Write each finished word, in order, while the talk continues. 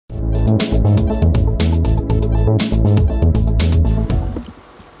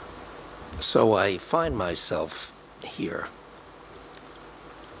So I find myself here,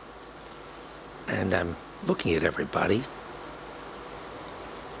 and I'm looking at everybody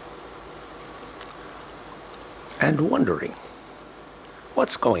and wondering,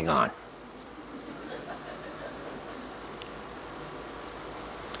 what's going on?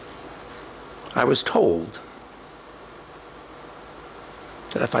 I was told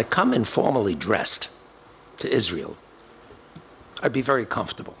that if I come informally dressed to Israel, I'd be very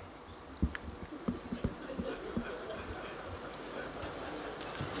comfortable.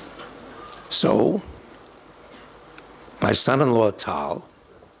 So, my son-in-law Tal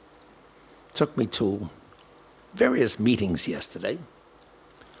took me to various meetings yesterday,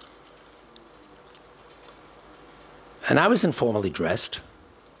 and I was informally dressed,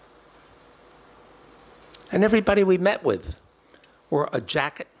 and everybody we met with wore a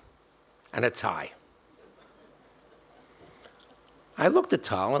jacket and a tie. I looked at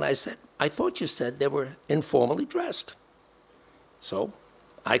Tal and I said, I thought you said they were informally dressed. So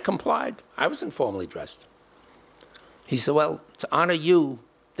I complied. I was informally dressed. He said, well, to honor you,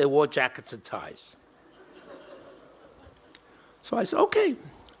 they wore jackets and ties. So I said, okay,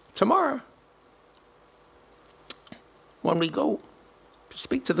 tomorrow, when we go to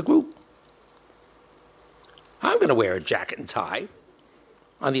speak to the group, I'm going to wear a jacket and tie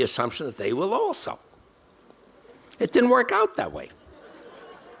on the assumption that they will also. It didn't work out that way.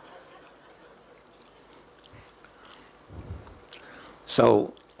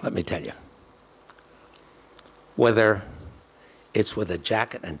 So let me tell you, whether it's with a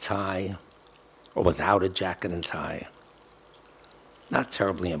jacket and tie or without a jacket and tie, not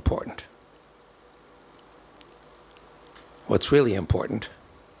terribly important. What's really important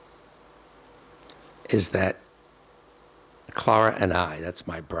is that Clara and I, that's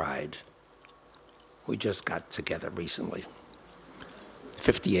my bride, we just got together recently,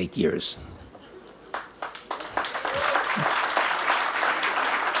 58 years.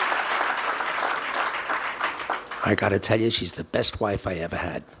 I gotta tell you, she's the best wife I ever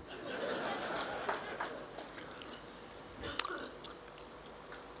had.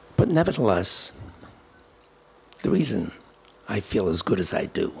 But nevertheless, the reason I feel as good as I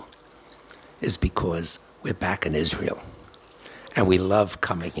do is because we're back in Israel, and we love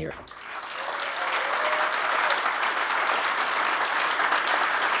coming here.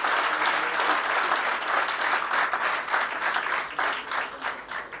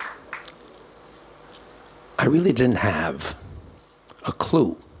 I really didn't have a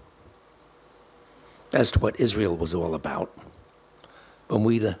clue as to what Israel was all about when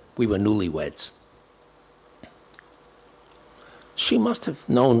we were newlyweds. She must have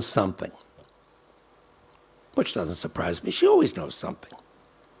known something, which doesn't surprise me. She always knows something.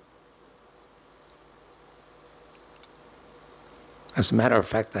 As a matter of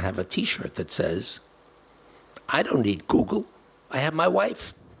fact, I have a T-shirt that says, I don't need Google, I have my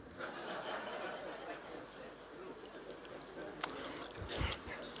wife.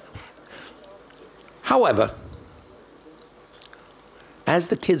 However, as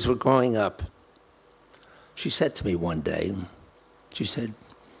the kids were growing up, she said to me one day, she said,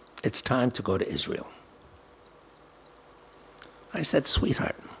 it's time to go to Israel. I said,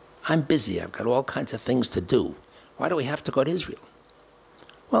 sweetheart, I'm busy. I've got all kinds of things to do. Why do we have to go to Israel?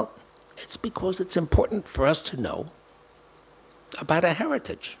 Well, it's because it's important for us to know about our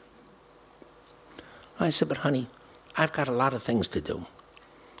heritage. I said, but honey, I've got a lot of things to do.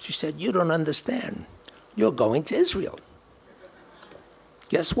 She said, you don't understand. You're going to Israel.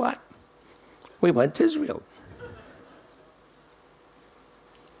 Guess what? We went to Israel.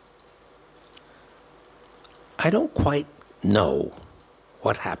 I don't quite know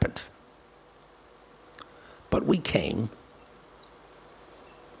what happened, but we came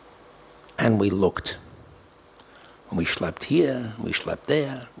and we looked. And we slept here, we slept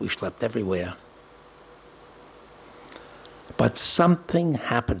there, we slept everywhere. But something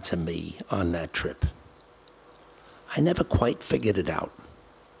happened to me on that trip. I never quite figured it out.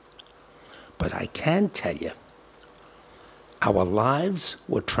 But I can tell you, our lives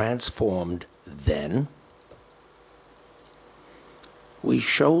were transformed then. We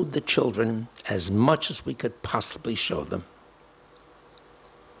showed the children as much as we could possibly show them.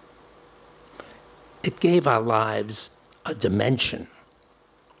 It gave our lives a dimension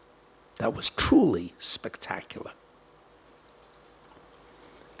that was truly spectacular.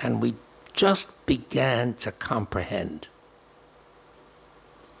 And we just began to comprehend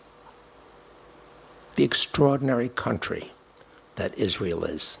the extraordinary country that Israel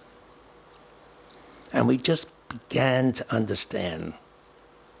is. And we just began to understand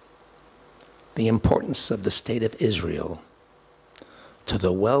the importance of the state of Israel to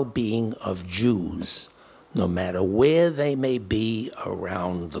the well-being of Jews, no matter where they may be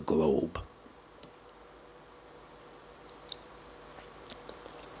around the globe.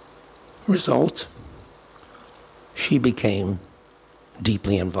 Result, she became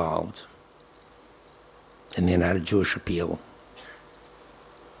deeply involved in the United Jewish Appeal.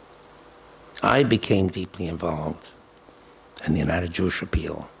 I became deeply involved in the United Jewish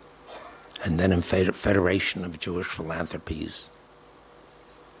Appeal, and then in Federation of Jewish Philanthropies.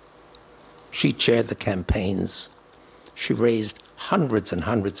 She chaired the campaigns. She raised hundreds and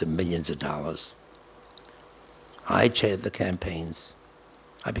hundreds of millions of dollars. I chaired the campaigns.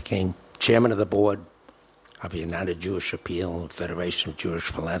 I became chairman of the board of the United Jewish Appeal, Federation of Jewish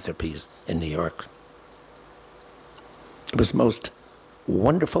Philanthropies in New York. It was the most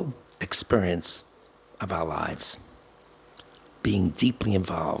wonderful experience of our lives, being deeply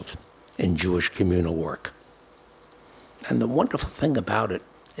involved in Jewish communal work. And the wonderful thing about it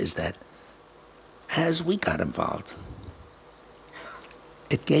is that as we got involved,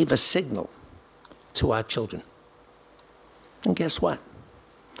 it gave a signal to our children. And guess what?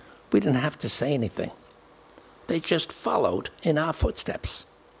 We didn't have to say anything. They just followed in our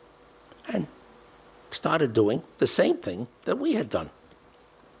footsteps and started doing the same thing that we had done.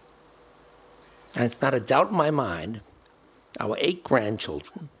 And it's not a doubt in my mind, our 8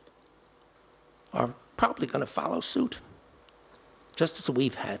 grandchildren are probably going to follow suit, just as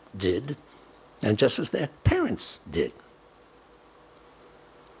we've did, and just as their parents did.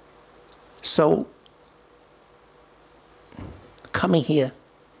 So, coming here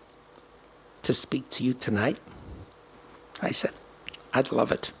to speak to you tonight, I said, I'd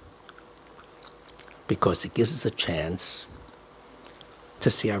love it, because it gives us a chance to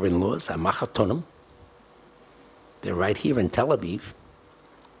see our in-laws, our machatonim. They're right here in Tel Aviv.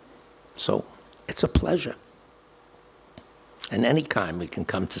 So it's a pleasure. And any time we can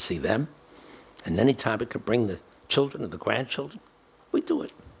come to see them, and any time we can bring the children and the grandchildren, we do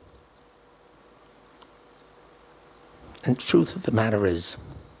it. And the truth of the matter is,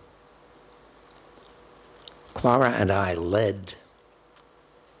 Clara and I led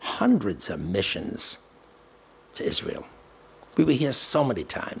hundreds of missions to Israel. We were here so many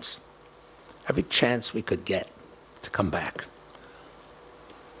times. Every chance we could get to come back,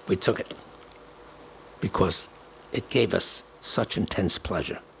 we took it, because it gave us such intense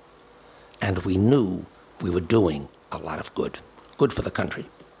pleasure. And we knew we were doing a lot of good for the country.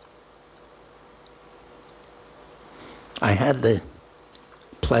 I had the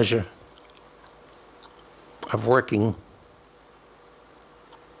pleasure of working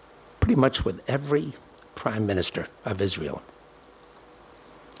pretty much with every prime minister of Israel,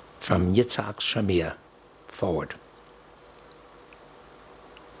 from Yitzhak Shamir forward.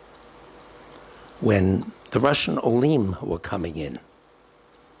 When the Russian Olim who were coming in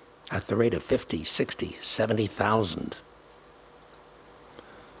at the rate of 50, 60, 70,000,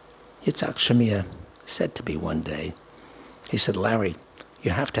 Yitzhak Shamir said to me one day, he said, Larry,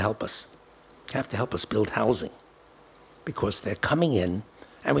 you have to help us. You have to help us build housing, because they're coming in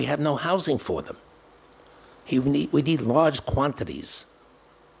and we have no housing for them. We need large quantities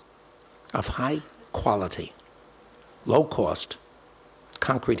of high quality, low cost,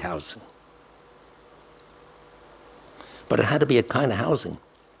 concrete housing. But it had to be a kind of housing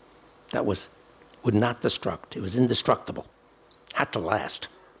that would not destruct. It was indestructible, had to last.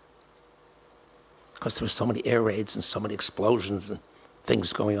 Because there were so many air raids and so many explosions and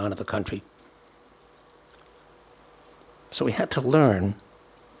things going on in the country. So we had to learn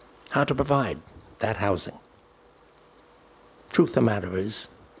how to provide that housing. Truth of the matter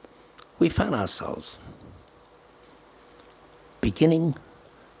is, we found ourselves, beginning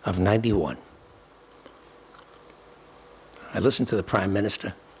of '91. I listened to the Prime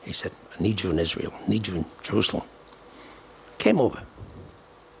Minister. He said, I need you in Israel, I need you in Jerusalem. Came over.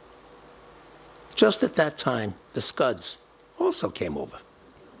 Just at that time, the Scuds also came over.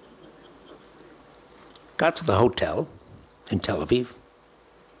 Got to the hotel in Tel Aviv.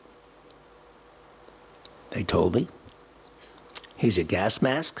 They told me, here's your gas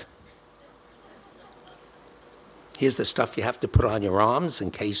mask. Here's the stuff you have to put on your arms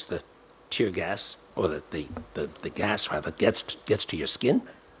in case the tear gas, or the gas rather, gets to your skin.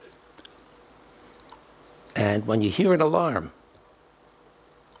 And when you hear an alarm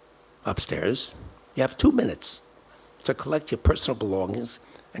upstairs, you have 2 minutes to collect your personal belongings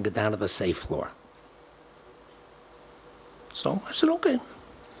and go down to the safe floor. So I said, okay.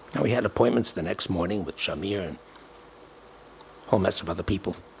 Now we had appointments the next morning with Shamir and a whole mess of other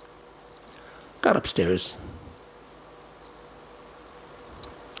people. Got upstairs.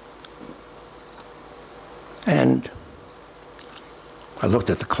 And I looked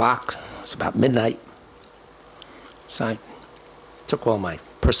at the clock. It was about midnight. So I took all my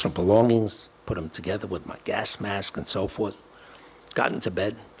personal belongings, put them together with my gas mask and so forth, got into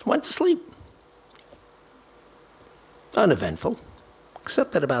bed, went to sleep. Uneventful,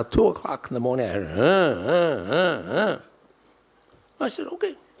 except at about 2 o'clock in the morning, I heard, I said,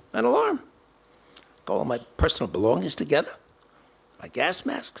 okay, an alarm. Got all my personal belongings together, my gas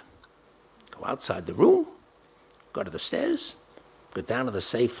mask, go outside the room, go to the stairs, go down to the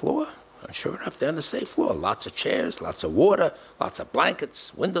safe floor, and sure enough, there on the safe floor, lots of chairs, lots of water, lots of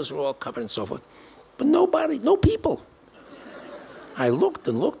blankets, windows were all covered and so forth, but nobody, no people. I looked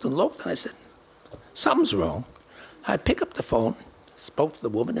and looked and looked, and I said, something's wrong. I picked up the phone, spoke to the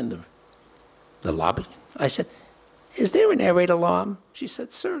woman in the lobby. I said, is there an air raid alarm? She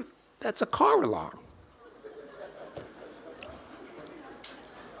said, sir, that's a car alarm.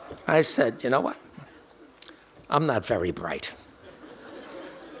 I said, you know what? I'm not very bright.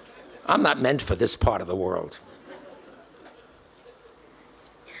 I'm not meant for this part of the world.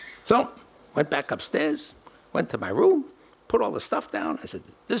 So, went back upstairs, went to my room, put all the stuff down. I said,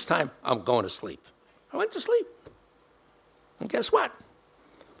 this time I'm going to sleep. I went to sleep. And guess what?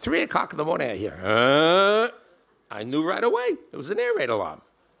 3 o'clock in the morning I hear, I knew right away. It was an air raid alarm.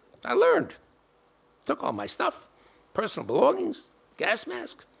 I learned. Took all my stuff, personal belongings, gas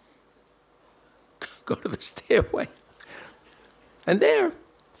mask, go to the stairway. And there,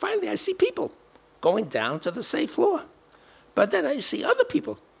 finally, I see people going down to the safe floor. But then I see other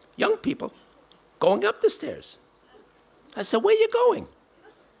people, young people, going up the stairs. I said, where are you going?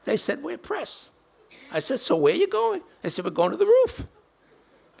 They said, we're press. I said, so where are you going? They said, we're going to the roof.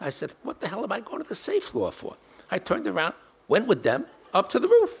 I said, what the hell am I going to the safe floor for? I turned around, went with them up to the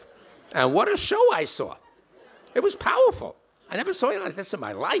roof. And what a show I saw. It was powerful. I never saw anything like this in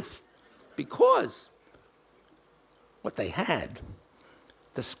my life. Because what they had,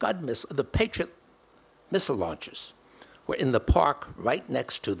 the Patriot missile launchers were in the park right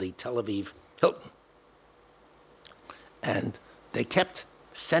next to the Tel Aviv Hilton. And they kept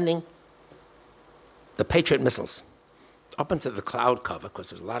sending the Patriot missiles up into the cloud cover, because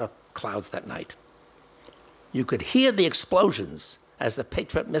there's a lot of clouds that night. You could hear the explosions as the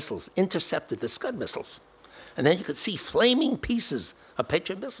Patriot missiles intercepted the Scud missiles. And then you could see flaming pieces of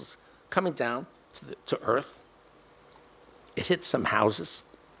Patriot missiles coming down to Earth. It hit some houses,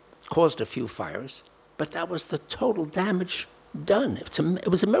 caused a few fires, but that was the total damage done. It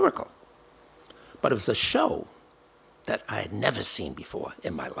was a miracle. But it was a show that I had never seen before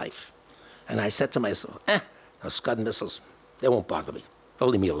in my life. And I said to myself, those Scud missiles, they won't bother me. They'll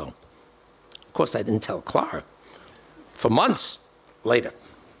leave me alone. Of course, I didn't tell Clara. For months later,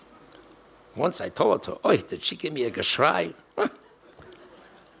 once I told her, oi, did she give me a geschrei?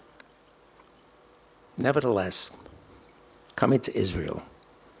 Nevertheless, coming to Israel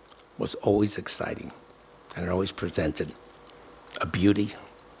was always exciting, and it always presented a beauty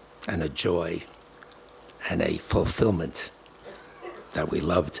and a joy and a fulfillment that we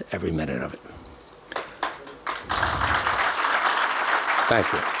loved every minute of it.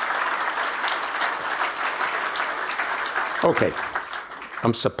 Thank you. Okay,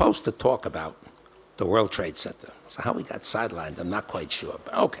 I'm supposed to talk about the World Trade Center. So how we got sidelined, I'm not quite sure,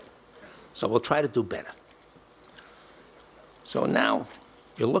 but okay. So we'll try to do better. So now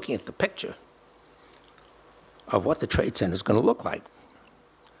you're looking at the picture of what the Trade Center is going to look like.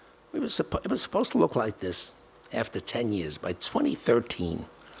 It was supposed to look like this after 10 years. By 2013,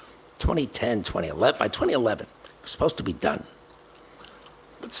 2010, 2011, by 2011, it was supposed to be done.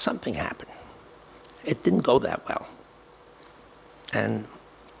 But something happened. It didn't go that well. And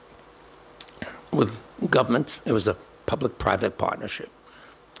with government, it was a public-private partnership.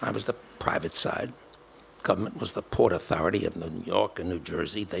 I was the private side. Government was the Port Authority of New York and New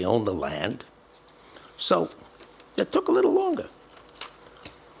Jersey. They owned the land. So it took a little longer.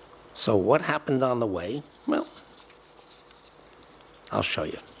 So what happened on the way? Well, I'll show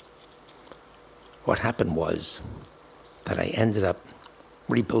you. What happened was that I ended up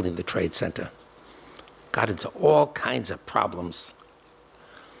rebuilding the Trade Center, got into all kinds of problems,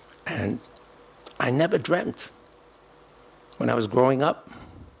 and I never dreamt when I was growing up,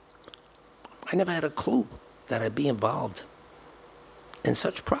 I never had a clue that I'd be involved in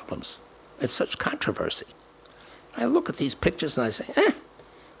such problems, in such controversy. I look at these pictures and I say,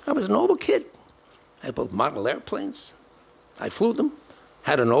 I was an older kid. I built model airplanes. I flew them.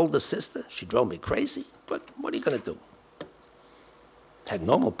 Had an older sister. She drove me crazy. But what are you going to do? Had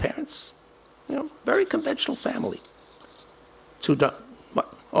normal parents. You know, very conventional family.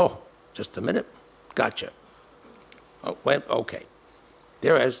 Oh, just a minute. Gotcha. Oh, wait, okay.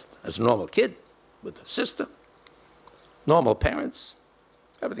 There as a normal kid with a sister, normal parents,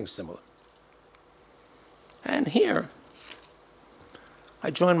 Everything's similar. And here, I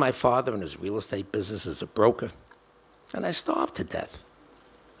joined my father in his real estate business as a broker, and I starved to death.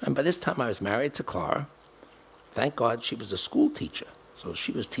 And by this time, I was married to Clara. Thank God she was a school teacher, so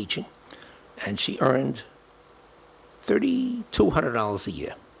she was teaching, and she earned $3,200 a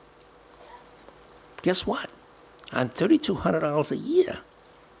year. Guess what? On $3,200 a year,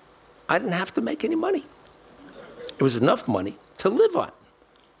 I didn't have to make any money. It was enough money to live on.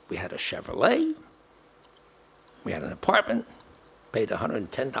 We had a Chevrolet. We had an apartment, paid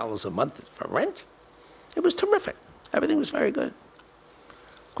 $110 a month for rent. It was terrific. Everything was very good.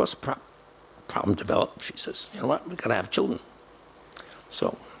 Of course, a problem developed. She says, you know what, we've got to have children.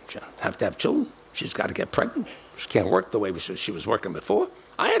 So, she have to have children. She's got to get pregnant. She can't work the way she was working before.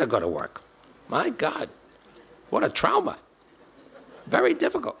 I had to go to work. My God, what a trauma. Very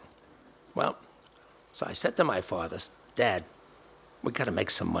difficult. Well, so I said to my father, Dad, we got to make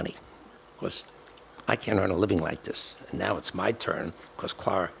some money, because I can't earn a living like this. And now it's my turn, because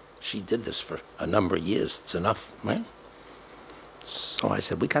Clara, she did this for a number of years. It's enough, right? So I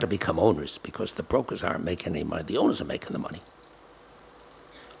said, we got to become owners, because the brokers aren't making any money. The owners are making the money.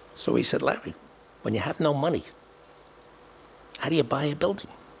 So he said, Larry, when you have no money, how do you buy a building?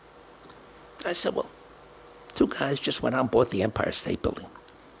 I said, well, two guys just went out and bought the Empire State Building.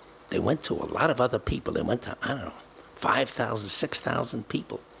 They went to a lot of other people. They went to, I don't know, 5,000, 6,000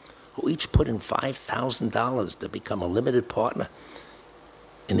 people who each put in $5,000 to become a limited partner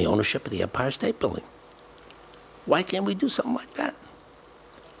in the ownership of the Empire State Building. Why can't we do something like that?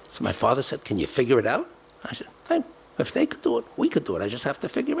 So my father said, can you figure it out? I said, hey, if they could do it, we could do it. I just have to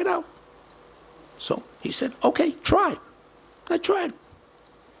figure it out. So he said, okay, try. I tried.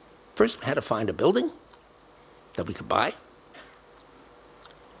 First, we had to find a building that we could buy.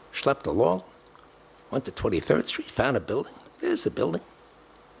 Schlepped along, went to 23rd Street, found a building. There's the building.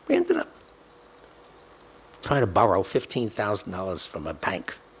 We ended up trying to borrow $15,000 from a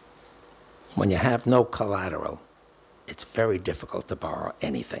bank. When you have no collateral, it's very difficult to borrow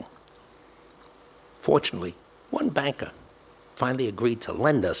anything. Fortunately, one banker finally agreed to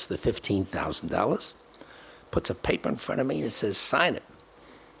lend us the $15,000, puts a paper in front of me and it says, sign it.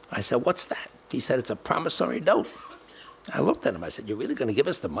 I said, what's that? He said, it's a promissory note. I looked at him. I said, you're really going to give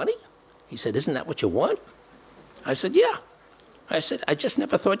us the money? He said, isn't that what you want? I said, yeah. I said, I just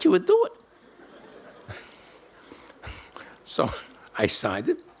never thought you would do it. So I signed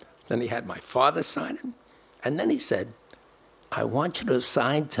it. Then he had my father sign it. And then he said, I want you to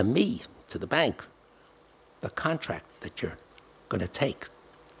assign to me, to the bank, the contract that you're going to take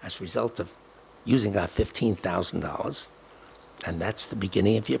as a result of using our $15,000. And that's the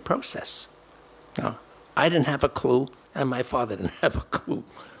beginning of your process. Now, I didn't have a clue, and my father didn't have a clue.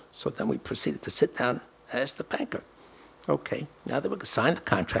 So then we proceeded to sit down and ask the banker, okay, now that we're going to sign the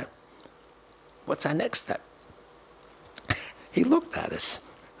contract, what's our next step? He looked at us,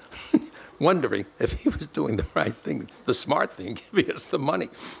 wondering if he was doing the right thing, the smart thing, giving us the money.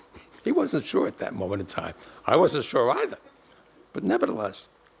 He wasn't sure at that moment in time. I wasn't sure either. But nevertheless,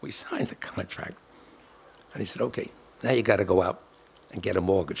 we signed the contract. And he said, okay, now you got to go out and get a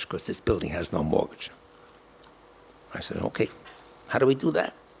mortgage, because this building has no mortgage. I said, okay, how do we do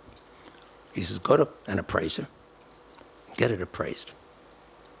that? He says, go to an appraiser, get it appraised.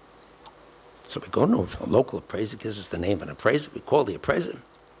 So we go to a local appraiser, gives us the name of an appraiser. We call the appraiser,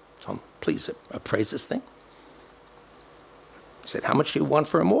 tell him, please appraise this thing. He said, how much do you want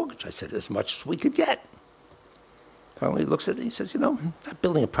for a mortgage? I said, as much as we could get. So he looks at it, he says, you know, that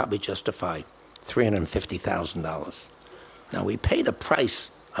building would probably justify $350,000. Now, we paid a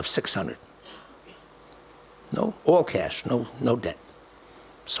price of $600,000. No, all cash, no debt.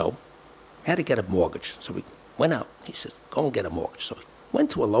 So we had to get a mortgage. So we went out. He says, go and get a mortgage. So we went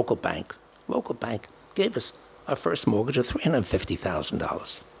to a local bank. Local bank gave us our first mortgage of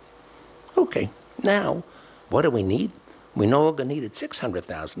 $350,000. Okay, now, what do we need? We no longer needed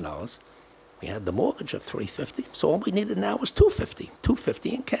 $600,000. We had the mortgage of $350,000, so all we needed now was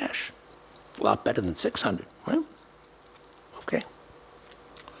 $250,000 in cash. A lot better than $600,000, right? Okay.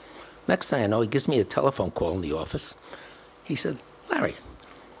 Next thing I know, he gives me a telephone call in the office. He said, Larry,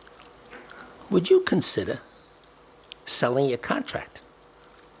 would you consider selling your contract?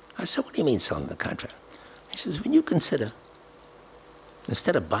 I said, what do you mean selling the contract? He says, would you consider,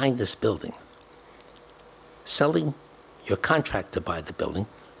 instead of buying this building, selling your contract to buy the building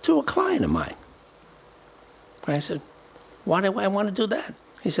to a client of mine? I said, why do I want to do that?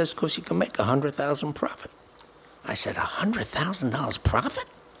 He says, because you can make $100,000 profit. I said, $100,000 profit?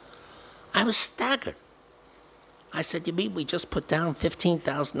 I was staggered. I said, you mean we just put down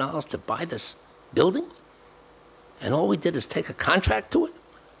 $15,000 to buy this building? And all we did is take a contract to it?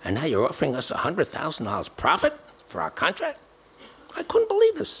 And now you're offering us $100,000 profit for our contract? I couldn't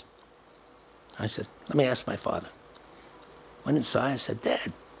believe this. I said, let me ask my father. Went inside, I said,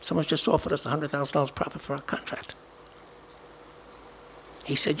 Dad, someone's just offered us $100,000 profit for our contract.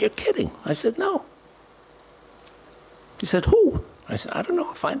 He said, you're kidding. I said, no. He said, who? I said, I don't know,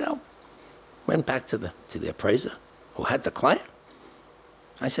 I'll find out. Went back to the appraiser who had the client.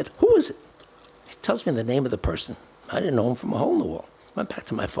 I said, who is it? He tells me the name of the person. I didn't know him from a hole in the wall. Went back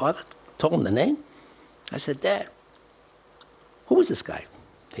to my father, told him the name. I said, Dad, who is this guy?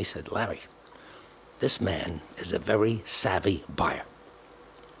 He said, Larry, this man is a very savvy buyer.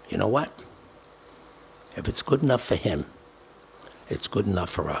 You know what? If it's good enough for him, it's good enough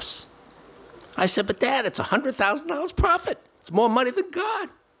for us. I said, but Dad, it's $100,000 profit. It's more money than God.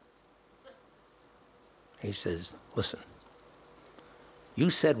 He says, listen, you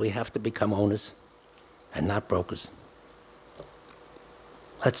said we have to become owners and not brokers.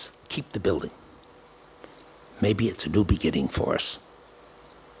 Let's keep the building. Maybe it's a new beginning for us.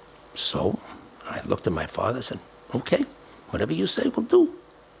 So I looked at my father and said, okay, whatever you say, we'll do.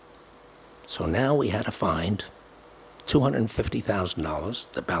 So now we had to find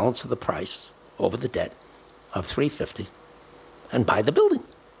 $250,000, the balance of the price over the debt of $350,000, and buy the building.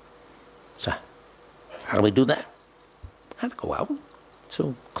 So how do we do that? I had to go out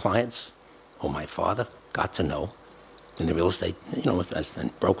to clients who my father got to know in the real estate, as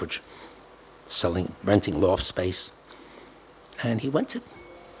in brokerage, renting loft space. And he went to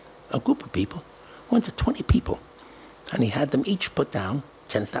a group of people, went to 20 people, and he had them each put down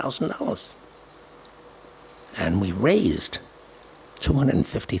 $10,000. And we raised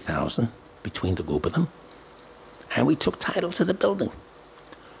 $250,000 between the group of them, and we took title to the building.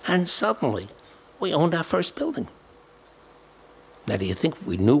 And suddenly, we owned our first building. Now, do you think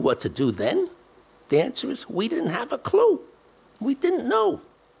we knew what to do then? The answer is we didn't have a clue. We didn't know.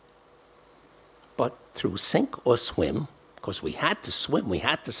 But through sink or swim, because we had to swim, we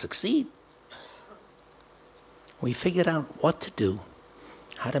had to succeed, we figured out what to do,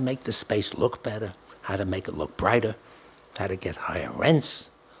 how to make the space look better, how to make it look brighter, how to get higher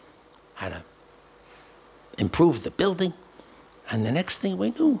rents, how to improve the building. And the next thing we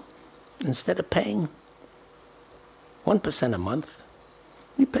knew, instead of paying 1% a month,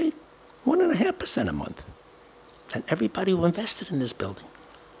 we paid 1.5% a month. And everybody who invested in this building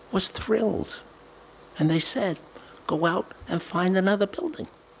was thrilled. And they said, go out and find another building.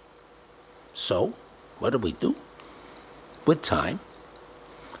 So, what did we do? With time,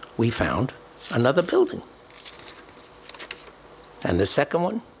 we found another building. And the second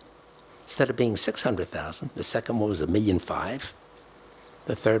one, instead of being $600,000, the second one was $1.5 million.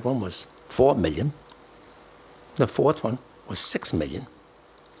 The third one was $4 million. The fourth one was $6 million.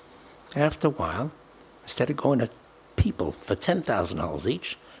 After a while, instead of going to people for $10,000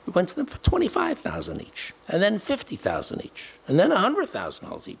 each, we went to them for $25,000 each, and then $50,000 each, and then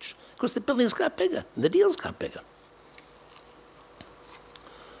 $100,000 each, because the buildings got bigger, and the deals got bigger.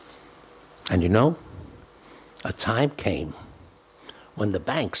 And a time came when the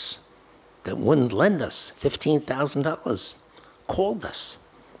banks that wouldn't lend us $15,000 called us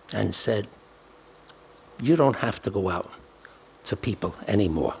and said, you don't have to go out to people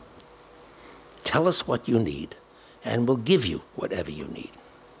anymore. Tell us what you need, and we'll give you whatever you need.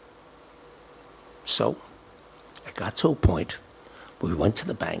 So it got to a point where we went to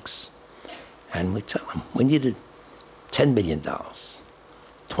the banks, and we tell them, we needed $10 million,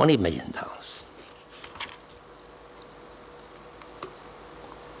 $20 million.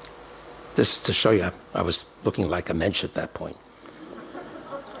 This is to show you I was looking like a mensch at that point.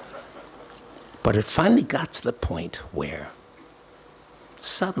 But it finally got to the point where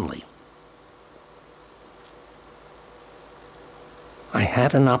suddenly I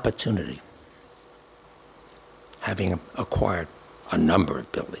had an opportunity, having acquired a number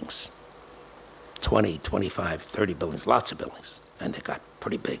of buildings, 20, 25, 30 buildings, lots of buildings, and they got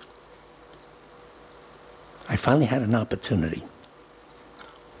pretty big. I finally had an opportunity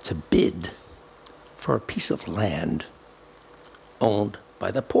to bid for a piece of land owned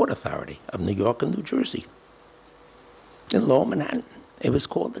by the Port Authority of New York and New Jersey in Lower Manhattan. It was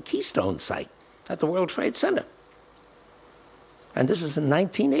called the Keystone Site at the World Trade Center. And this was in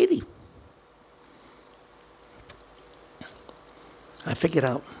 1980. I figured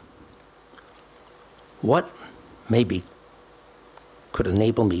out what maybe could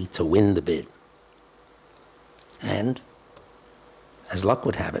enable me to win the bid. And as luck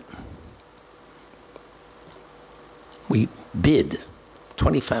would have it, we bid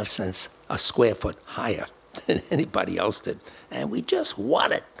 25 cents a square foot higher than anybody else did. And we just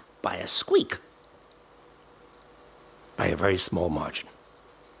won it by a squeak, by a very small margin.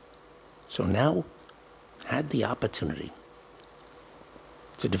 So now had the opportunity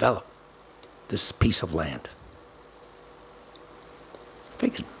to develop this piece of land.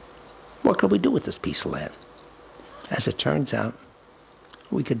 Figured, what could we do with this piece of land? As it turns out,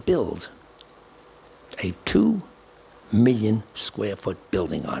 we could build a 2 million square foot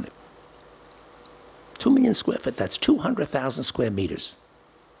building on it. 2 million square foot, that's 200,000 square meters.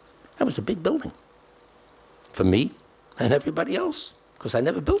 That was a big building for me and everybody else, because I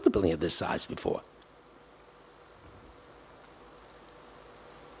never built a building of this size before.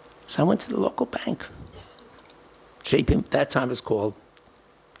 So I went to the local bank. JP, that time it was called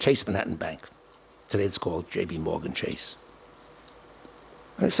Chase Manhattan Bank. Today it's called JP Morgan Chase.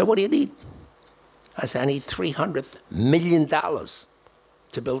 And I said, what do you need? I said, I need $300 million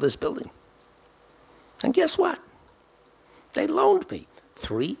to build this building. And guess what? They loaned me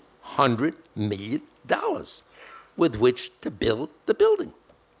 $300 million with which to build the building.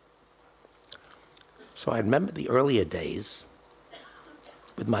 So I remember the earlier days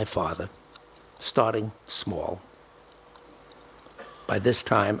with my father, starting small. By this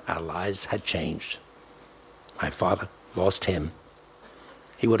time, our lives had changed. My father lost him.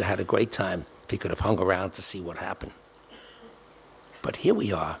 He would have had a great time if he could have hung around to see what happened. But here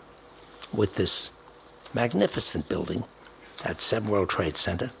we are with this magnificent building at 7 World Trade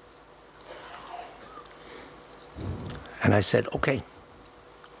Center. And I said, okay,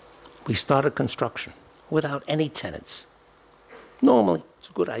 we started construction without any tenants. Normally, it's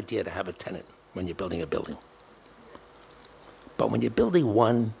a good idea to have a tenant when you're building a building. But when you're building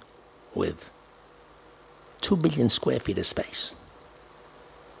one with 2 million square feet of space,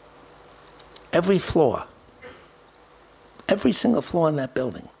 every floor, every single floor in that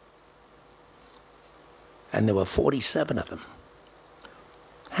building, and there were 47 of them,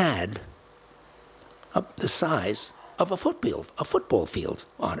 had the size of a football field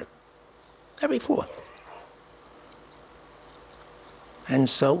on it. Every floor. And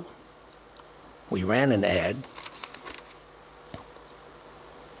so we ran an ad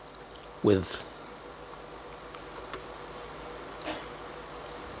with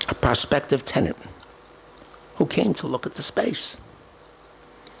a prospective tenant who came to look at the space.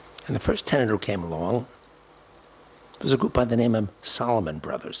 And the first tenant who came along was a group by the name of Salomon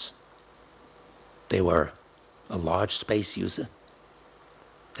Brothers. They were a large space user.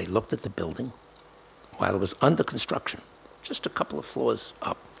 They looked at the building while it was under construction, just a couple of floors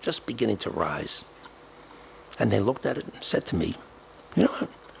up, just beginning to rise. And they looked at it and said to me, you know what?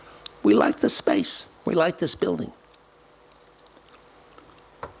 We like this space. We like this building.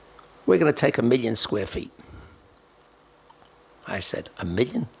 We're going to take 1 million square feet. I said, 1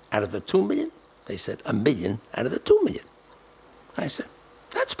 million out of the 2 million? They said, 1 million out of the 2 million. I said,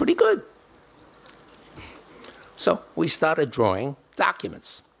 that's pretty good. So we started drawing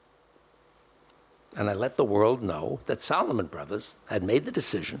documents. And I let the world know that Salomon Brothers had made the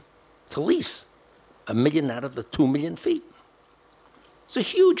decision to lease 1 million out of the 2 million feet. It's a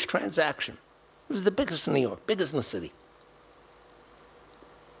huge transaction. It was the biggest in New York, biggest in the city.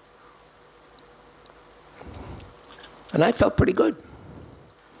 And I felt pretty good.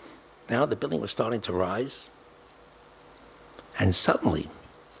 Now the building was starting to rise. And suddenly,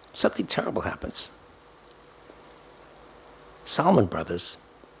 something terrible happens. Salomon Brothers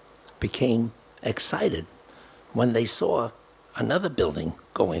became excited when they saw another building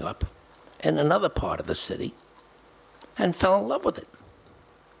going up in another part of the city and fell in love with it.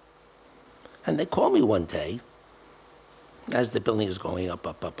 And they called me one day as the building is going up,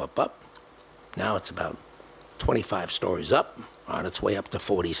 up, up, up, up. Now it's about 25 stories up, on its way up to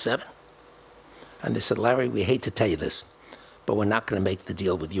 47. And they said, Larry, we hate to tell you this, but we're not going to make the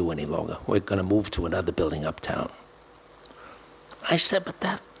deal with you any longer. We're going to move to another building uptown. I said,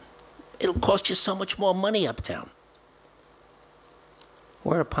 but it'll cost you so much more money uptown.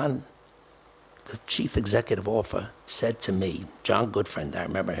 Whereupon the chief executive officer said to me, John Goodfriend, I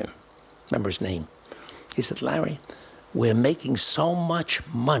remember him, remember his name. He said, Larry, we're making so much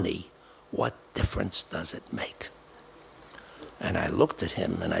money, what difference does it make? And I looked at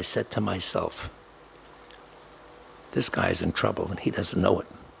him and I said to myself, this guy's in trouble and he doesn't know it.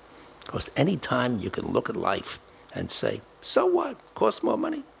 Because any time you can look at life and say, so what? Costs more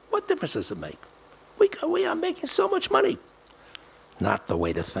money? What difference does it make? We are making so much money. Not the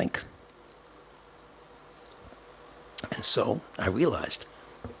way to think. And so I realized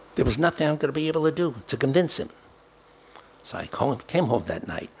there was nothing I'm going to be able to do to convince him. So I came home that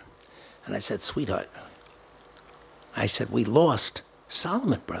night and I said, sweetheart, I said, we lost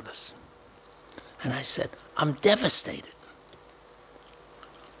Salomon Brothers. And I said, I'm devastated.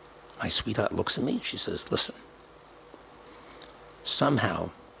 My sweetheart looks at me, she says, listen,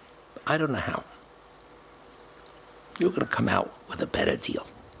 somehow I don't know how. You're going to come out with a better deal.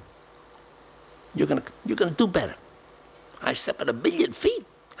 You're going to do better. I said, but 1 million feet,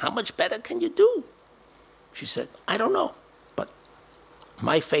 how much better can you do? She said, I don't know, but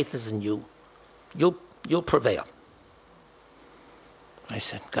my faith is in you. You'll prevail. I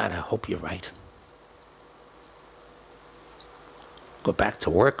said, God, I hope you're right. Go back to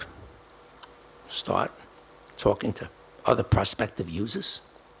work, start talking to other prospective users.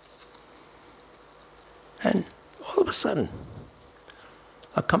 And all of a sudden,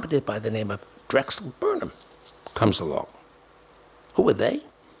 a company by the name of Drexel Burnham comes along. Who are they?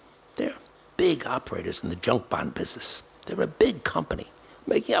 They're big operators in the junk bond business. They're a big company,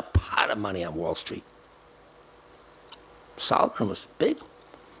 making a pot of money on Wall Street. Solomon was big,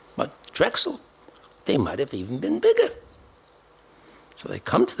 but Drexel, they might have even been bigger. So they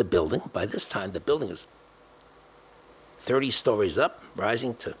come to the building. By this time, the building is 30 stories up,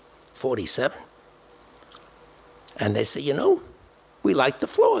 rising to 47. And they say, you know, we like the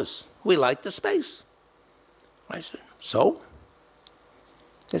floors. We like the space. I said, so?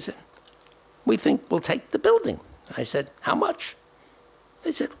 They said, we think we'll take the building. I said, how much?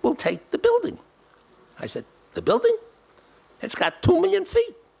 They said, we'll take the building. I said, the building? It's got 2 million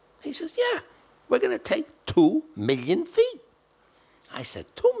feet. He says, yeah, we're going to take 2 million feet. I said,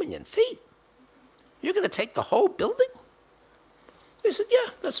 2 million feet? You're going to take the whole building? He said,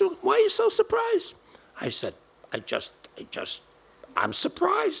 yeah, why are you so surprised? I said, I'm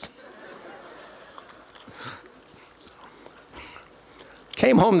surprised.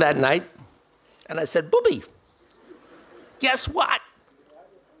 Came home that night, and I said, Booby, guess what?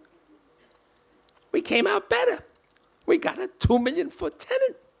 We came out better. We got a 2 million foot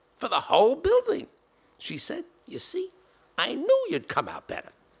tenant for the whole building. She said, you see, I knew you'd come out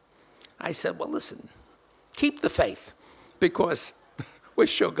better. I said, well, listen, keep the faith, because we're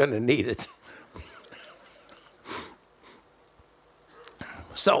sure going to need it.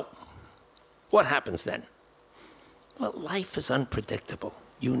 So, what happens then? Well, life is unpredictable.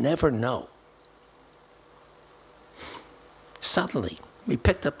 You never know. Suddenly, we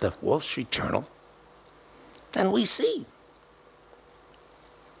picked up the Wall Street Journal, and we see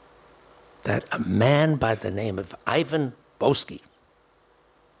that a man by the name of Ivan Boesky,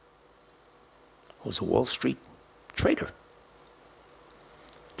 who's a Wall Street trader,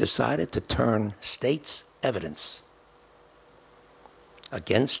 decided to turn state's evidence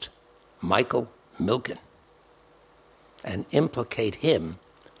against Michael Milken and implicate him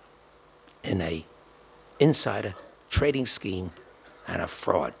in an insider trading scheme and a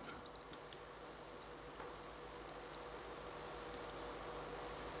fraud.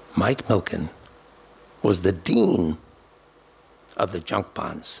 Mike Milken was the dean of the junk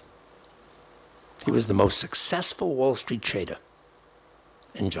bonds. He was the most successful Wall Street trader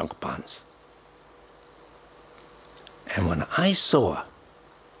in junk bonds. And when I saw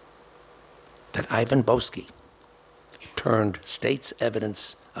that Ivan Boesky turned state's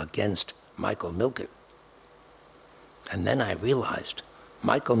evidence against Michael Milken, and then I realized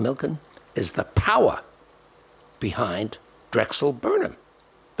Michael Milken is the power behind Drexel Burnham,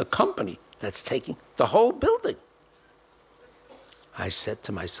 the company that's taking the whole building. I said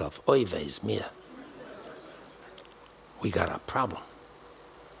to myself, oy vey's mir, we got a problem.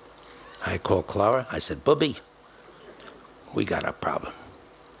 I called Clara, I said, Bubby, we got a problem.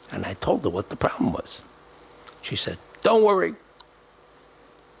 And I told her what the problem was. She said, don't worry,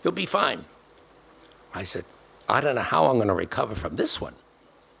 you'll be fine. I said, I don't know how I'm going to recover from this one.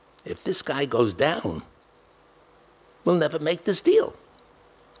 If this guy goes down, we'll never make this deal.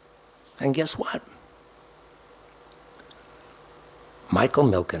 And guess what? Michael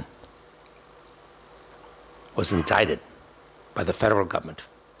Milken was indicted by the federal government,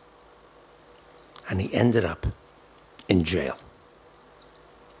 and he ended up in jail.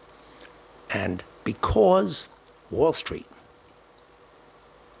 And because Wall Street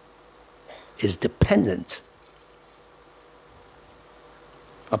is dependent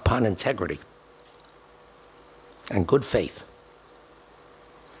upon integrity and good faith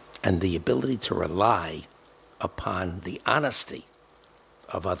and the ability to rely upon the honesty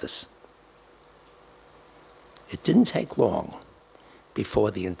of others, it didn't take long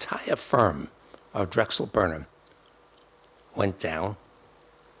before the entire firm of Drexel Burnham went down,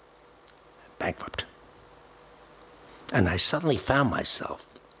 bankrupt. And I suddenly found myself,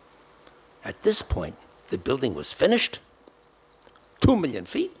 at this point, the building was finished, 2 million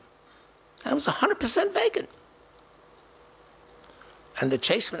feet, and it was 100% vacant. And the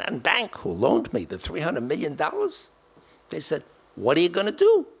Chase Manhattan Bank, who loaned me the $300 million, they said, what are you going to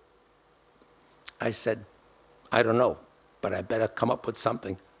do? I said, I don't know, but I better come up with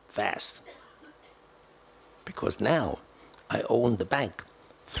something fast. Because now I owned the bank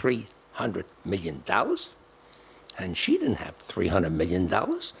 $300 million, and she didn't have $300 million,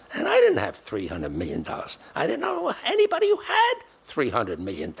 and I didn't have $300 million. I didn't know anybody who had $300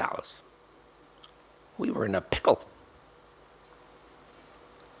 million. We were in a pickle.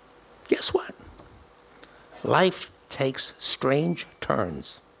 Guess what? Life takes strange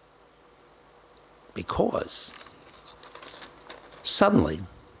turns because suddenly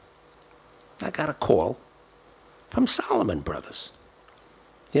I got a call from Solomon Brothers.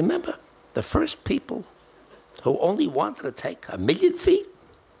 Do you remember the first people who only wanted to take 1 million feet?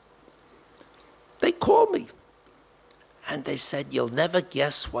 They called me and they said, "You'll never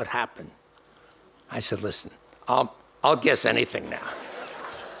guess what happened." I said, "Listen, I'll guess anything now."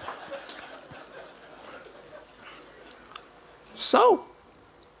 So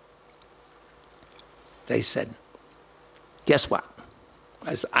they said, "Guess what?"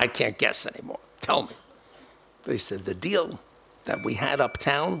 I said, "I can't guess anymore. Tell me." They said, "The deal that we had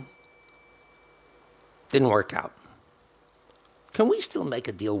uptown didn't work out. Can we still make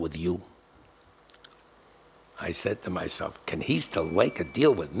a deal with you?" I said to myself, can he still make a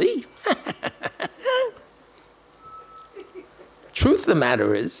deal with me? Truth of the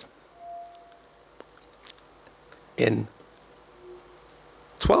matter is, in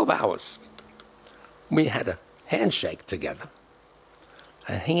 12 hours, we had a handshake together,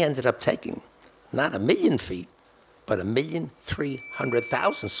 and he ended up taking not 1 million feet, but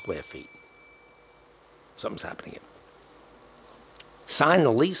 1,300,000 square feet. Something's happening here. Signed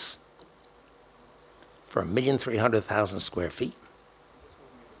the lease for 1,300,000 square feet.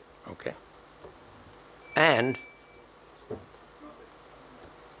 Okay. And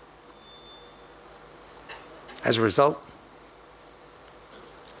as a result,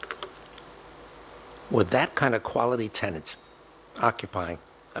 with that kind of quality tenant occupying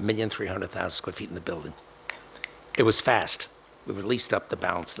 1,300,000 square feet in the building, it was fast. We released up the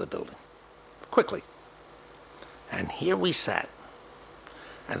balance of the building quickly. And here we sat,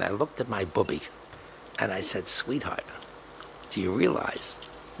 and I looked at my booby, and I said, "Sweetheart, do you realize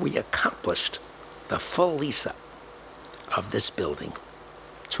we accomplished the full lease-up of this building,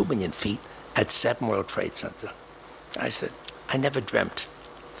 2 million feet at 7 World Trade Center?" I said, "I never dreamt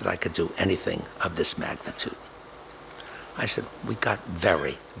that I could do anything of this magnitude." I said, "We got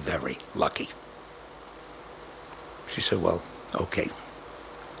very, very lucky." She said, "Well, okay,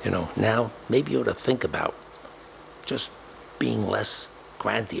 now maybe you ought to think about just being less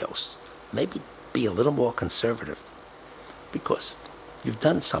grandiose. Maybe be a little more conservative, because you've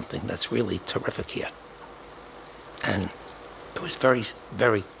done something that's really terrific here." And it was very,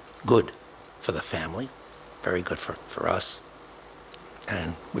 very good for the family, very good for us,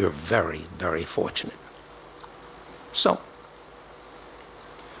 and we were very, very fortunate. So,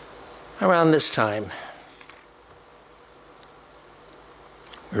 around this time,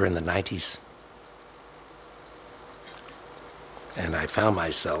 we were in the 90s, and I found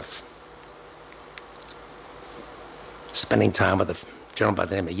myself spending time with a gentleman by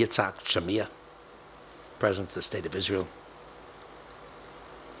the name of Yitzhak Shamir, President of the State of Israel.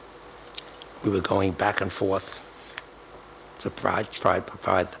 We were going back and forth to try to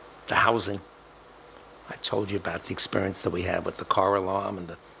provide the housing. I told you about the experience that we had with the car alarm and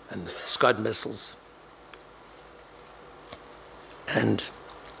the Scud missiles. And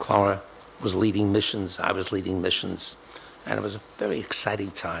Clara was leading missions, I was leading missions, and it was a very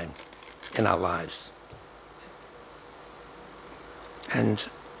exciting time in our lives. And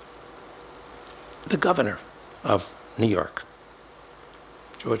the governor of New York,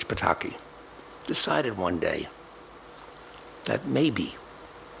 George Pataki, decided one day that maybe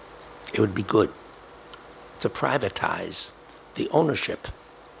it would be good to privatize the ownership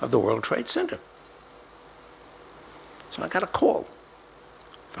of the World Trade Center. So I got a call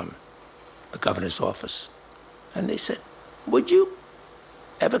from the governor's office, and they said, "Would you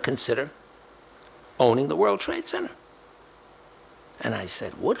ever consider owning the World Trade Center?" And I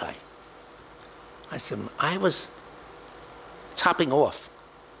said, "Would I?" I said, "I was topping off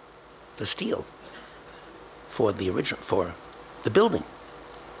the steel for the building.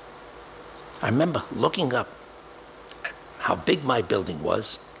 I remember looking up at how big my building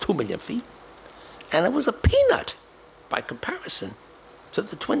was, 2 million feet, and it was a peanut by comparison to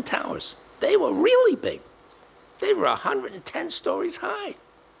the Twin Towers. They were really big. They were 110 stories high,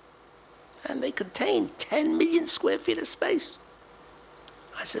 and they contained 10 million square feet of space."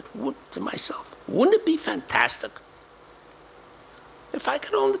 I said to myself, wouldn't it be fantastic if I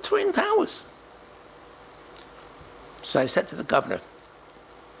could own the Twin Towers? So I said to the governor,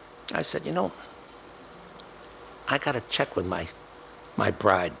 I said, I got to check with my my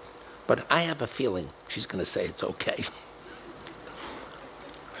bride, but I have a feeling she's going to say it's okay.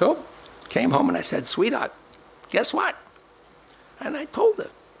 So, came home and I said, sweetheart, guess what? And I told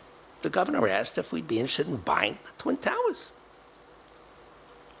her, the governor asked if we'd be interested in buying the Twin Towers.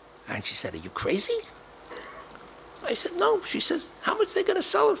 And she said, are you crazy? I said, no. She says, how much are they going to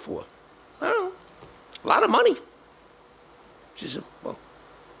sell it for? I don't know. A lot of money. She said, well,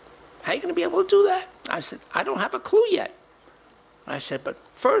 how are you going to be able to do that? I said, I don't have a clue yet. I said, but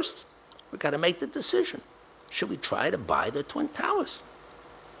first, we've got to make the decision. Should we try to buy the Twin Towers?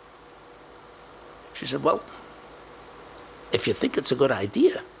 She said, well, if you think it's a good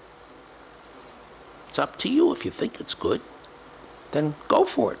idea, it's up to you. If you think it's good, then go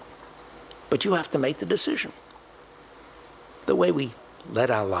for it. But you have to make the decision. The way we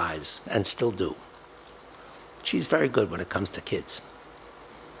led our lives, and still do. She's very good when it comes to kids.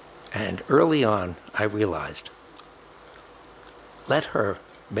 And early on, I realized, let her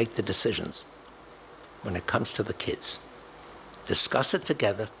make the decisions when it comes to the kids. Discuss it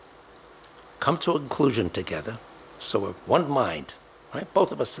together, come to a conclusion together, so we're one mind, right?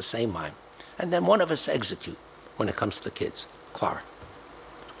 Both of us the same mind. And then one of us execute when it comes to the kids. Clara.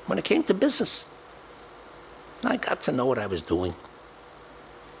 When it came to business, I got to know what I was doing.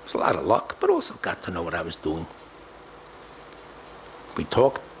 It was a lot of luck, but also got to know what I was doing. We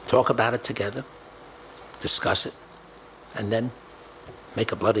talk about it together, discuss it, and then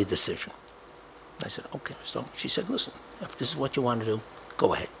make a bloody decision. I said, okay. So she said, listen, if this is what you want to do,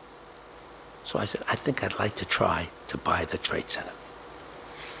 go ahead. So I said, I think I'd like to try to buy the Trade Center.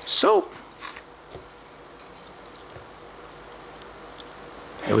 So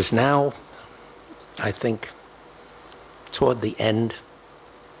it was now, I think, toward the end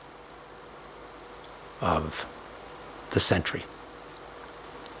of the century.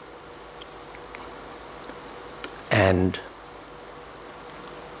 And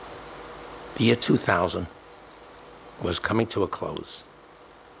the year 2000 was coming to a close.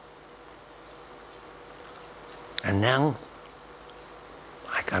 And now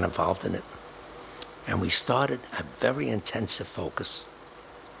I got involved in it. And we started a very intensive focus.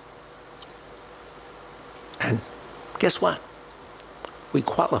 And guess what? We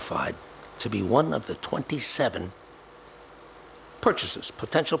qualified to be one of the 27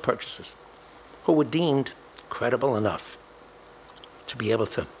 potential purchasers, who were deemed credible enough to be able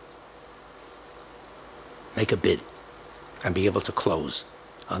to make a bid and be able to close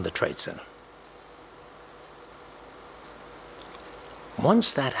on the Trade Center.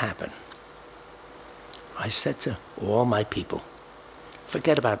 Once that happened, I said to all my people,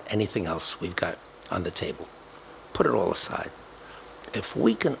 forget about anything else we've got on the table. Put it all aside. If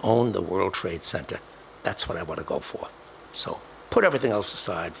we can own the World Trade Center, that's what I want to go for. So put everything else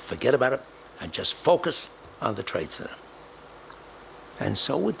aside, forget about it, and just focus on the Trade Center. And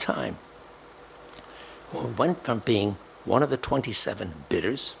so with time, we went from being one of the 27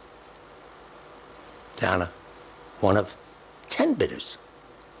 bidders down to one of 10 bidders.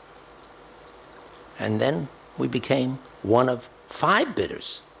 And then we became one of 5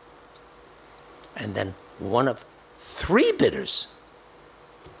 bidders. And then one of 3 bidders.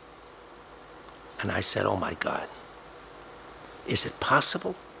 And I said, oh my God, is it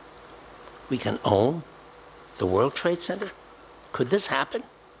possible we can own the World Trade Center? Could this happen?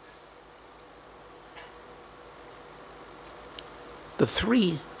 The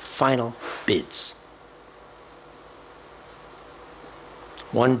 3 final bids.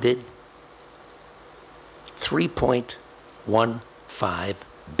 One bid, $3.15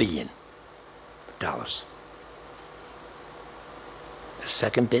 billion. The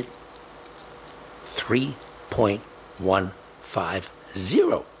second bid,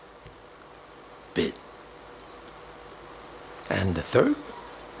 $3.150 bid. And the third,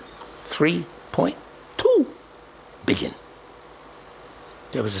 $3.2 billion.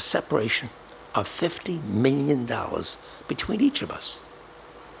 There was a separation of $50 million between each of us.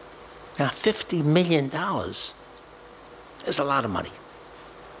 Now, $50 million is a lot of money.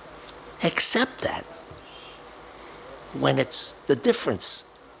 Except that when it's the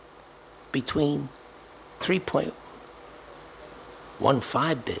difference between 3.15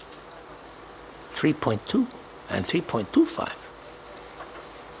 bid, 3.2 and 3.25,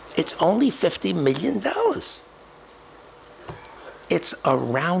 it's only $50 million. It's a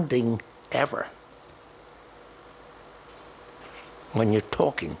rounding error when you're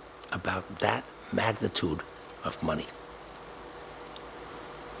talking about that magnitude of money.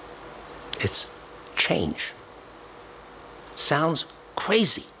 It's change. Sounds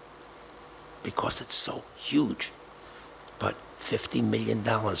crazy because it's so huge, but $50 million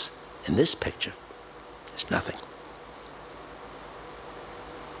in this picture is nothing.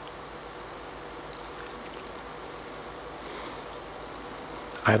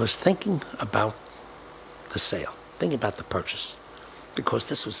 I was thinking about the sale, thinking about the purchase, because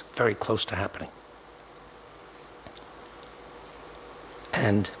this was very close to happening.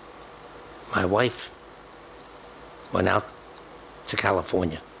 And my wife went out to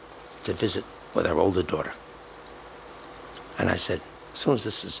California to visit with our older daughter. And I said, as soon as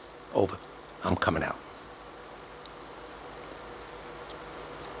this is over, I'm coming out.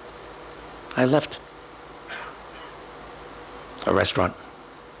 I left a restaurant,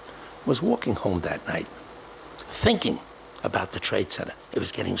 was walking home that night, thinking about the trade center. It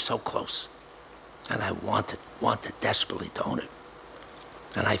was getting so close. And I wanted desperately to own it.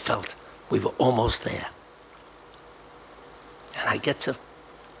 And I felt we were almost there. And I get to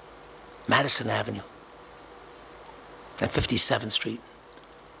Madison Avenue and 57th Street,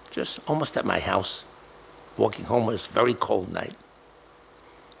 just almost at my house, walking home on this very cold night.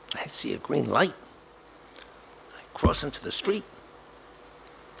 I see a green light. I cross into the street.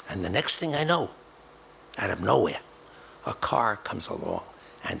 And the next thing I know, out of nowhere, a car comes along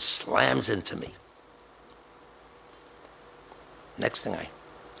and slams into me. Next thing I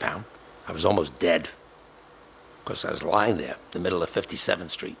found, I was almost dead because I was lying there in the middle of 57th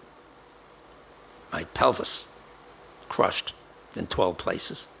Street. My pelvis crushed in 12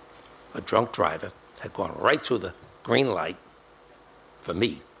 places. A drunk driver had gone right through the green light for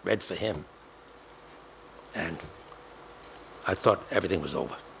me, red for him. And I thought everything was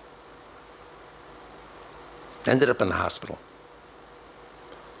over. Ended up in the hospital.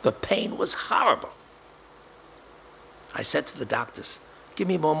 The pain was horrible. I said to the doctors, give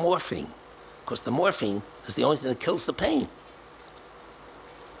me more morphine, because the morphine is the only thing that kills the pain.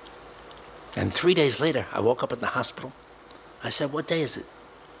 And 3 days later, I woke up in the hospital. I said, what day is it?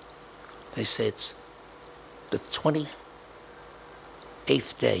 They say it's the 28th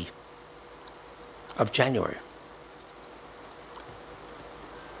day of January.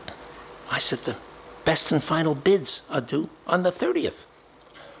 I said, the best and final bids are due on the 30th.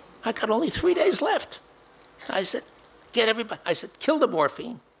 I got only 3 days left. I said, get everybody, I said, kill the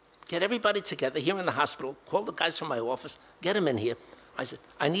morphine, get everybody together here in the hospital, call the guys from my office, get them in here. I said,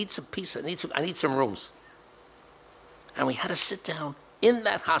 I need some peace, I need some rooms. And we had to sit down in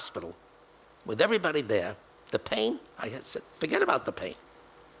that hospital with everybody there. The pain, I said, forget about the pain.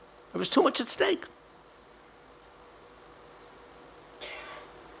 There was too much at stake.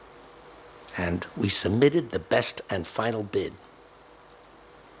 And we submitted the best and final bid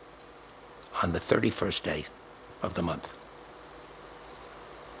on the 31st day of the month.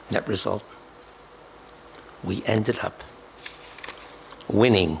 Net result, we ended up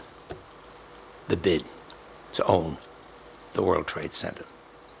winning the bid to own the World Trade Center.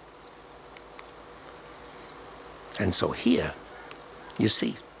 And so here, you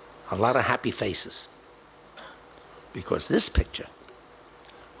see a lot of happy faces, because this picture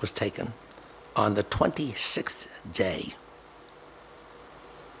was taken on the 26th day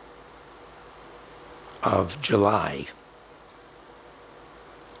of July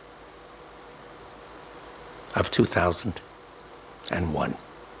of 2001.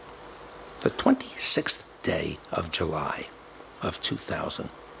 The 26th day of July of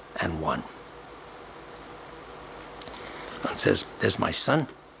 2001. And it says, there's my son,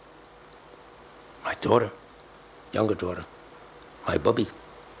 my daughter, younger daughter, my bubby,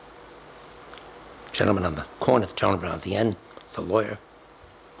 gentleman on the corner, the gentleman at the end, the lawyer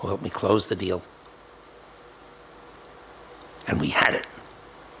who helped me close the deal. And we had it.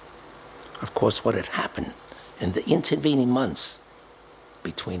 Of course, what had happened in the intervening months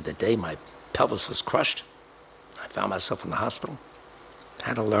between the day my pelvis was crushed, I found myself in the hospital,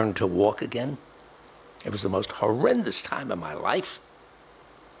 had to learn to walk again. It was the most horrendous time of my life.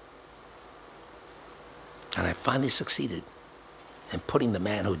 And I finally succeeded in putting the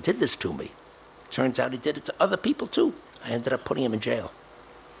man who did this to me, turns out he did it to other people too. I ended up putting him in jail.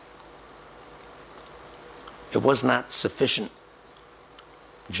 It was not sufficient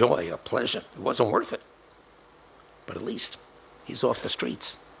joy or pleasure. It wasn't worth it. But at least he's off the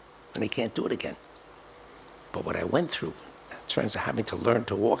streets and he can't do it again. But what I went through in terms of having to learn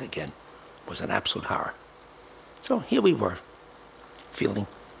to walk again was an absolute horror. So here we were, feeling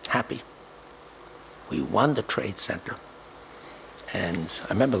happy. We won the Trade Center. And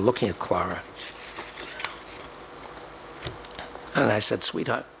I remember looking at Clara, and I said,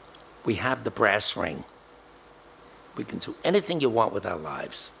 sweetheart, we have the brass ring. We can do anything you want with our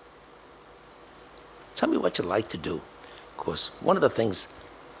lives. Tell me what you'd like to do. Because one of the things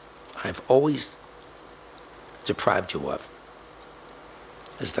I've always deprived you of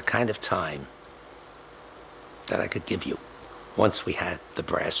is the kind of time that I could give you once we had the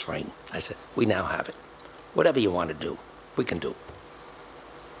brass ring. I said, we now have it. Whatever you want to do, we can do.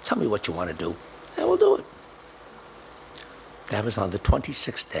 tell me what you want to do, and we'll do it. That was on the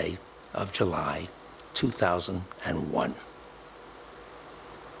 26th day of July, 2001.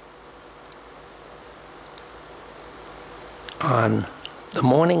 On the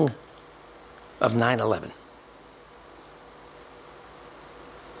morning of 9/11,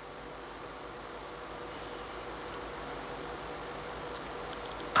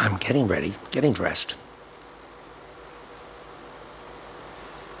 I'm getting ready, getting dressed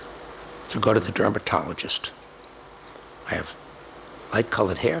to go to the dermatologist. I have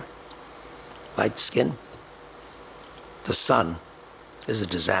light-colored hair, light skin. The sun is a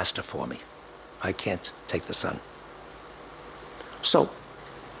disaster for me. I can't take the sun. So,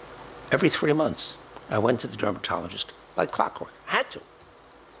 every 3 months, I went to the dermatologist like clockwork. I had to.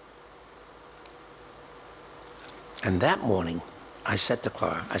 And that morning, I said to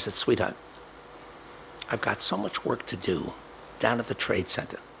Clara, I said, sweetheart, I've got so much work to do down at the trade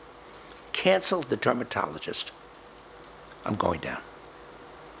center. Cancel the dermatologist. I'm going down.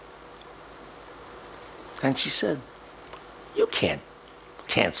 And she said, you can't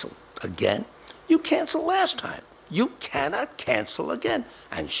cancel again. You canceled last time. You cannot cancel again.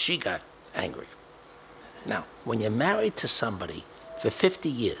 And she got angry. Now, when you're married to somebody for 50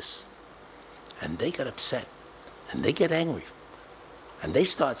 years, and they get upset, and they get angry, and they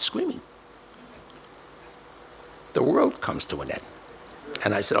start screaming, the world comes to an end.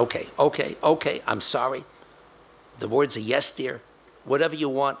 And I said, okay, I'm sorry. The words are yes, dear. Whatever you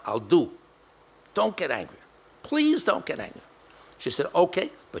want, I'll do. Don't get angry. Please don't get angry. She said, okay,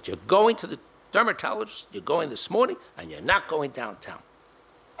 but you're going to the dermatologist, you're going this morning, and you're not going downtown.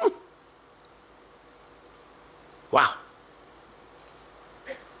 Wow.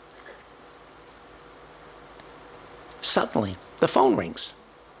 Suddenly, the phone rings.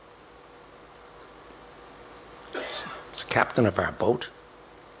 It's the captain of our boat,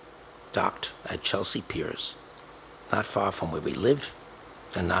 docked at Chelsea Piers, not far from where we live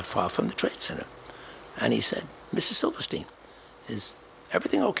and not far from the trade center. And he said, Mrs. Silverstein, is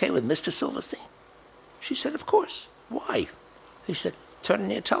everything okay with Mr. Silverstein? She said, of course. Why? He said, turn on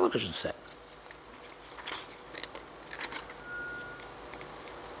your television set.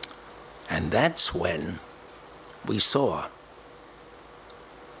 And that's when we saw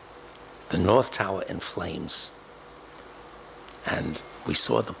the North Tower in flames. And we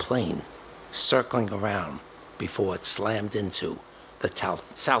saw the plane circling around before it slammed into the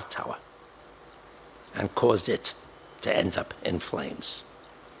South Tower and caused it to end up in flames.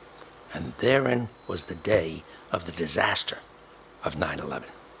 And therein was the day of the disaster of 9/11.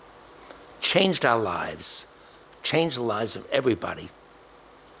 Changed our lives, changed the lives of everybody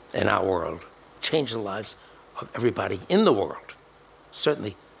in our world, changed the lives of everybody in the world,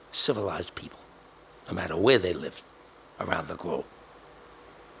 certainly civilized people, no matter where they lived around the globe.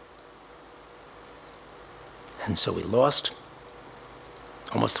 And so we lost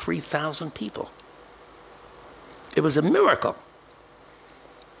almost 3,000 people. It was a miracle.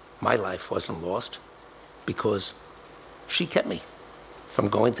 My life wasn't lost because she kept me from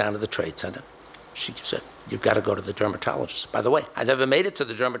going down to the trade center. She said, you've got to go to the dermatologist. By the way, I never made it to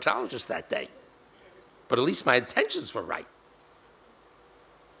the dermatologist that day, but at least my intentions were right.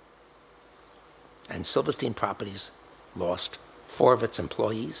 And Silverstein Properties lost 4 of its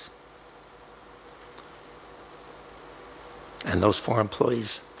employees. And those 4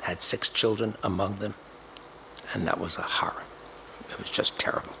 employees had 6 children among them. And that was a horror. It was just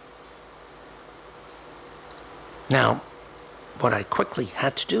terrible. Now, what I quickly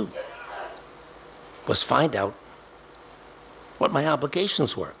had to do was find out what my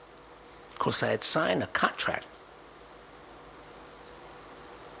obligations were. Of course, I had signed a contract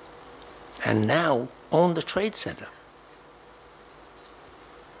and now owned the trade center.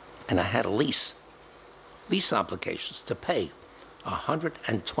 And I had a lease obligations to pay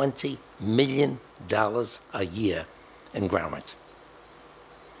 $120 million a year in ground rent.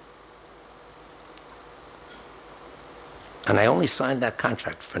 And I only signed that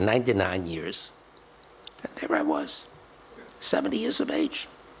contract for 99 years. And there I was, 70 years of age.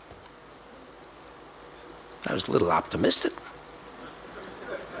 I was a little optimistic.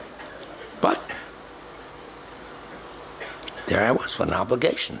 But there I was with an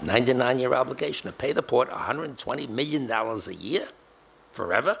obligation, 99-year obligation to pay the port $120 million a year,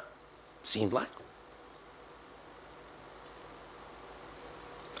 forever, seemed like.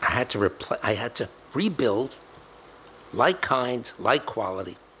 I had to rebuild, like kind, like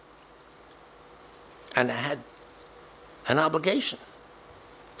quality. And I had an obligation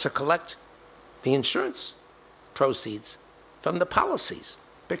to collect the insurance proceeds from the policies,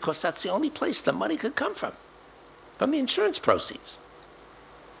 because that's the only place the money could come from the insurance proceeds.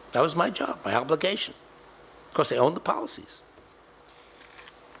 That was my job, my obligation, because they owned the policies.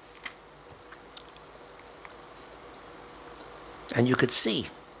 And you could see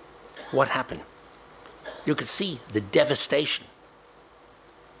what happened. You could see the devastation.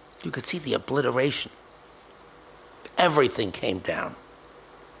 You could see the obliteration. Everything came down.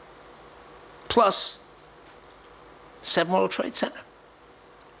 Plus, 7 World Trade Center.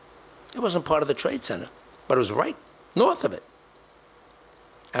 It wasn't part of the Trade Center, but it was right north of it.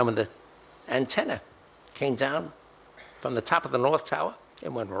 And when the antenna came down from the top of the North Tower,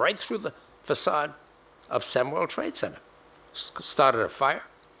 it went right through the facade of 7 World Trade Center. Started a fire,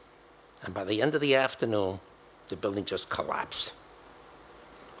 and by the end of the afternoon, the building just collapsed.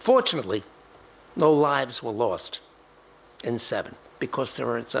 Fortunately, no lives were lost in 7 because there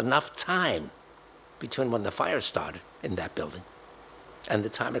was enough time between when the fire started in that building and the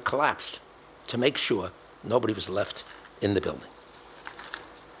time it collapsed to make sure nobody was left in the building.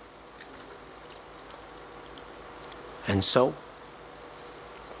 And so,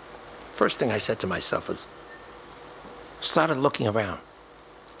 first thing I said to myself was, started looking around.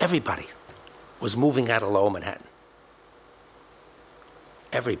 Everybody was moving out of Lower Manhattan.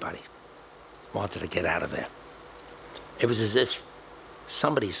 Everybody wanted to get out of there. It was as if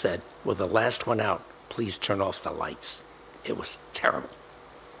somebody said, "We're the last one out, please turn off the lights." It was terrible.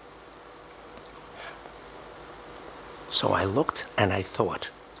 So I looked and I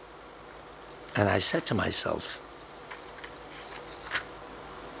thought, and I said to myself,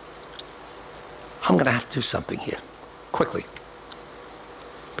 I'm going to have to do something here, quickly,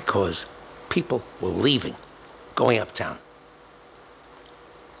 because people were leaving, going uptown.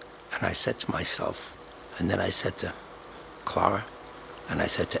 And I said to myself, and then I said to Clara, and I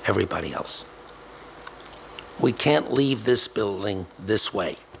said to everybody else, we can't leave this building this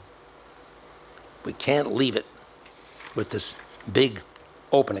way. We can't leave it with this big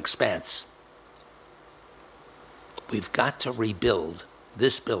open expanse. We've got to rebuild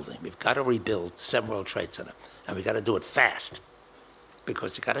this building. We've got to rebuild 7 World Trade Center, and we've got to do it fast,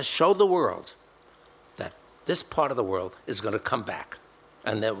 because you've got to show the world that this part of the world is going to come back,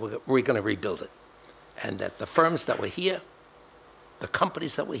 and that we're going to rebuild it, and that the firms that were here, the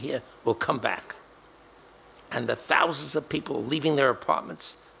companies that were here, will come back, and the thousands of people leaving their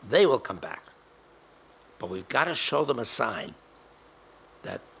apartments, they will come back. But we've got to show them a sign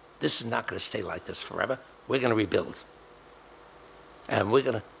that this is not going to stay like this forever. We're going to rebuild. And we're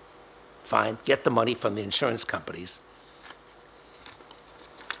going to get the money from the insurance companies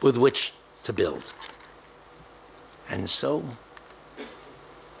with which to build. And so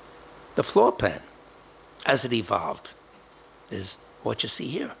the floor plan, as it evolved, is what you see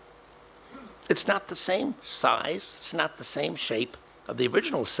here. It's not the same size, it's not the same shape of the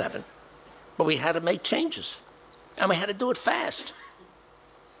original 7, but we had to make changes, and we had to do it fast.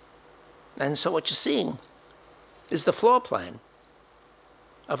 And so what you're seeing is the floor plan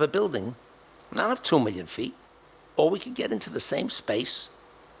of a building, not of 2 million feet, or we could get into the same space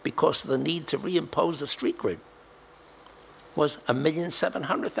because of the need to reimpose the street grid, was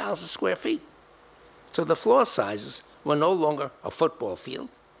 1,700,000 square feet. So the floor sizes were no longer a football field.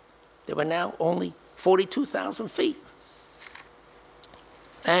 They were now only 42,000 feet.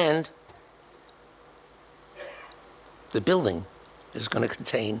 And the building is going to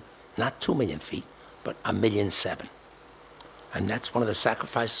contain not 2 million feet, but 1.7 million. And that's one of the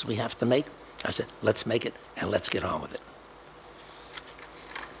sacrifices we have to make. I said, let's make it and let's get on with it.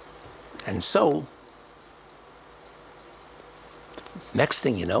 And so, next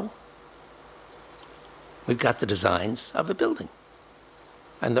thing you know, we've got the designs of the building.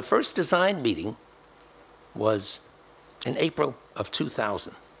 And the first design meeting was in April of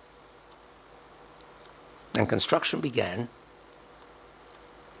 2000. And construction began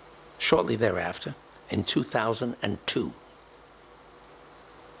shortly thereafter in 2002.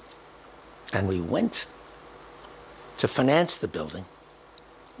 And we went to finance the building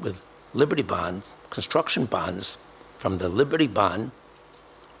with Liberty bonds, construction bonds from the Liberty Bond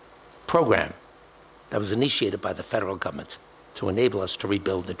program that was initiated by the federal government to enable us to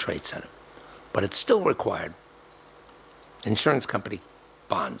rebuild the Trade Center. But it still required insurance company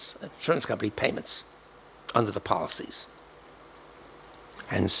bonds, insurance company payments under the policies.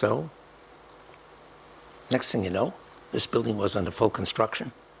 And so, next thing you know, this building was under full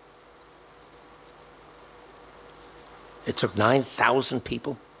construction. It took 9,000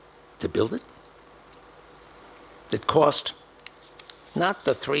 people to build it. It cost not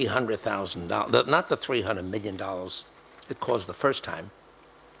the $300,000, not the $300 million it cost the first time.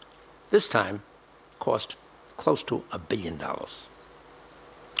 This time, cost close to $1 billion.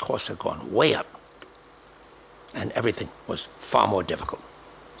 Costs had gone way up, and everything was far more difficult.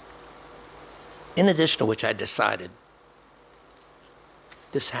 In addition to which, I decided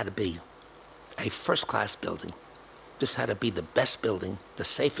this had to be a first-class building. This had to be the best building, the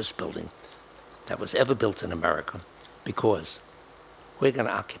safest building that was ever built in America, because we're going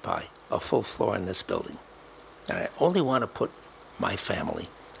to occupy a full floor in this building. And I only want to put my family,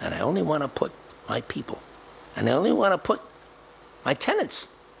 and I only want to put my people, and I only want to put my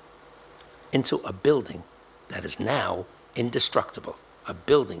tenants into a building that is now indestructible, a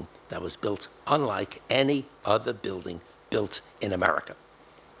building that was built unlike any other building built in America,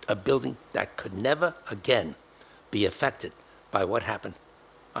 a building that could never again be affected by what happened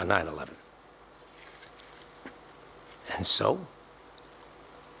on 9/11. And so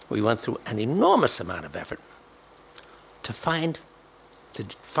we went through an enormous amount of effort to find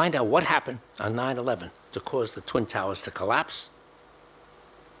out what happened on 9/11 to cause the Twin Towers to collapse,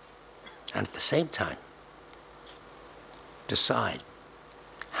 and at the same time decide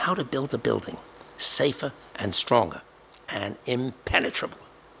how to build a building safer and stronger and impenetrable,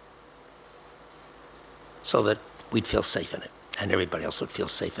 so that we'd feel safe in it and everybody else would feel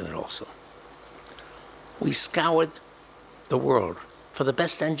safe in it also. We scoured the world for the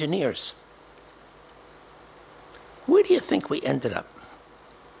best engineers. Where do you think we ended up?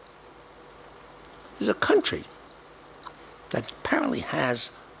 There's a country that apparently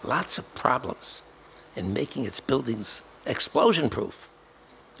has lots of problems in making its buildings explosion-proof.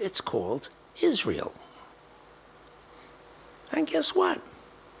 It's called Israel. And guess what?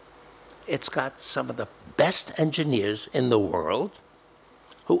 It's got some of the best engineers in the world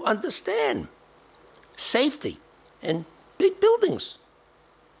who understand safety in big buildings.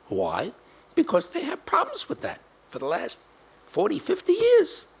 Why? Because they have problems with that for the last 40, 50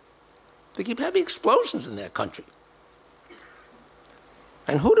 years. They keep having explosions in their country.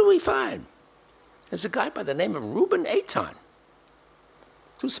 And who do we find? There's a guy by the name of Reuben Eitan,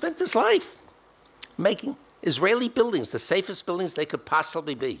 who spent his life making Israeli buildings the safest buildings they could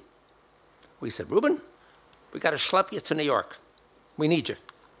possibly be. We said, Reuben, we got to schlep you to New York. We need you.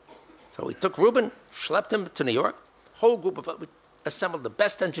 So we took Reuben, schlepped him to New York. Whole group of us, we assembled the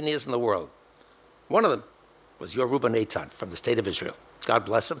best engineers in the world. One of them was your Reuben Eitan from the state of Israel. God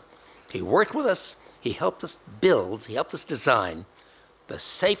bless him. He worked with us. He helped us build, he helped us design the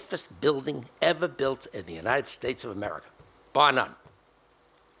safest building ever built in the United States of America, bar none.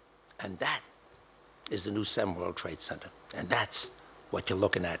 And that is the new 7 World Trade Center. And that's what you're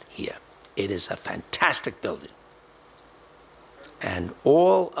looking at here. It is a fantastic building. And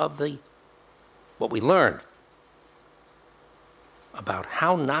all of what we learned about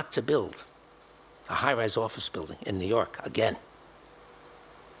how not to build a high-rise office building in New York, again,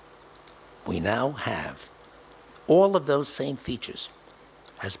 we now have all of those same features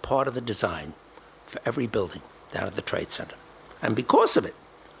as part of the design for every building down at the Trade Center. And because of it,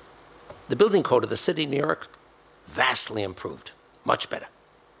 the building code of the city of New York vastly improved, much better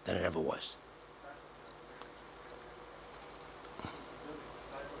than it ever was.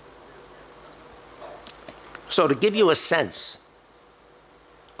 So to give you a sense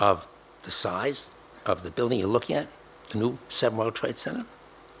of the size of the building you're looking at, the new 7 World Trade Center,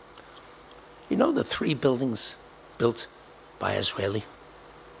 you know the 3 buildings built by Israeli?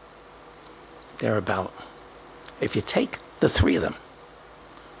 They're about, if you take the 3 of them,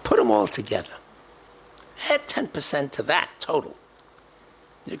 put them all together, add 10% to that total,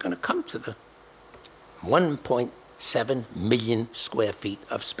 you're going to come to the 1.7 million square feet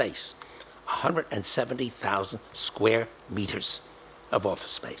of space, 170,000 square meters of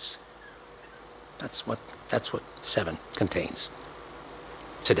office space. That's what 7 contains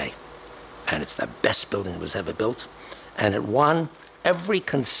today. And it's the best building that was ever built. And it won every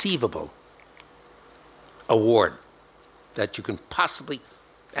conceivable award that you can possibly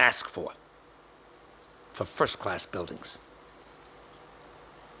ask for first-class buildings.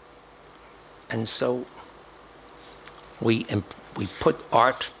 And so we put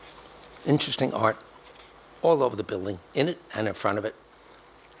art, interesting art, all over the building, in it and in front of it.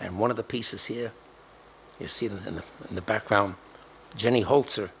 And one of the pieces here, you see them in the background, Jenny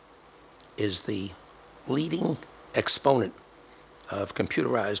Holzer is the leading exponent of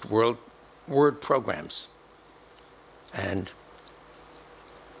computerized word programs. And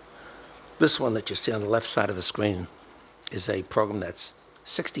this one that you see on the left side of the screen is a program that's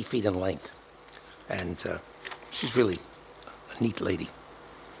 60 feet in length. And she's really a neat lady.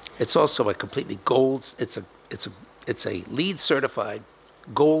 It's also a completely gold, it's a LEED certified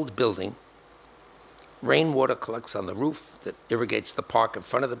gold building. Rainwater collects on the roof that irrigates the park in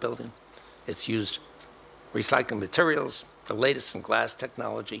front of the building. It's used recycling materials, the latest in glass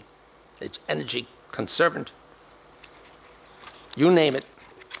technology. It's energy conservant. You name it,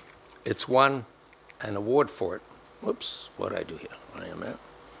 it's won an award for it. Whoops, what did I do here? Wait a minute.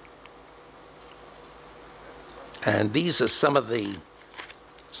 And these are some of the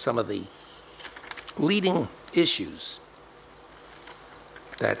leading issues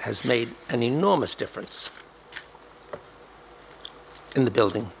that has made an enormous difference in the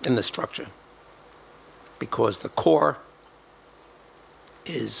building, in the structure, because the core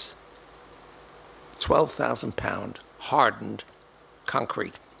is 12,000-pound hardened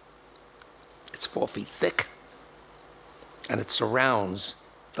concrete. It's 4 feet thick, and it surrounds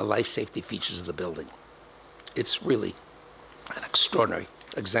the life safety features of the building. It's really an extraordinary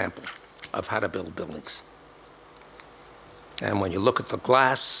example of how to build buildings. And when you look at the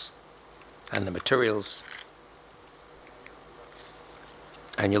glass and the materials,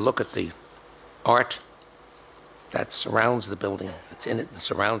 and you look at the art that surrounds the building, it's in it and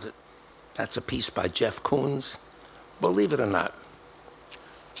surrounds it, that's a piece by Jeff Koons. Believe it or not,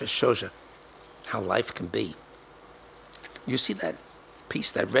 just shows you how life can be. You see that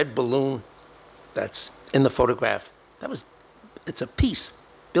piece, that red balloon that's in the photograph? It's a piece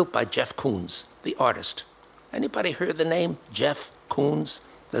built by Jeff Koons, the artist. Anybody heard the name Jeff Koons?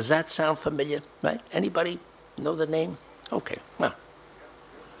 Does that sound familiar, right? Anybody know the name? Okay, well,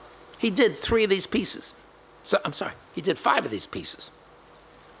 he did 3 of these pieces. So, I'm sorry, he did 5 of these pieces.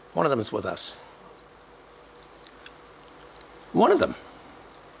 One of them is with us. One of them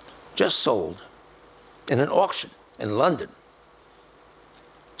just sold in an auction in London,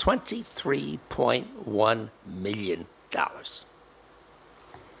 $23.1 million.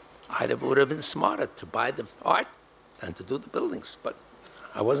 I would have been smarter to buy the art than to do the buildings, but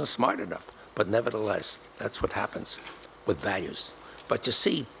I wasn't smart enough. But nevertheless, that's what happens with values. But you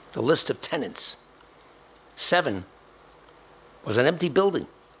see the list of tenants. 7 was an empty building.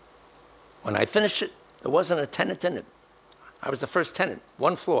 When I finished it, there wasn't a tenant in it. I was the first tenant,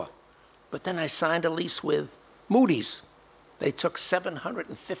 1 floor. But then I signed a lease with Moody's. They took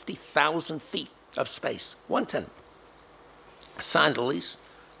 750,000 feet of space, 1 tenant. I signed the lease,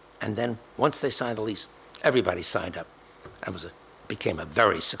 and then once they signed the lease, everybody signed up. It became a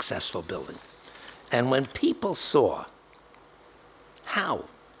very successful building. And when people saw how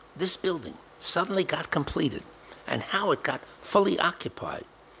this building suddenly got completed and how it got fully occupied,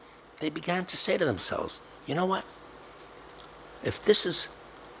 they began to say to themselves, you know what? If this is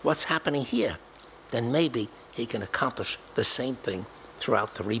what's happening here, then maybe he can accomplish the same thing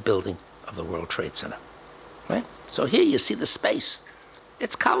throughout the rebuilding of the World Trade Center, right? So here you see the space.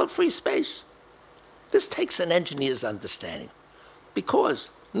 It's column-free space. This takes an engineer's understanding,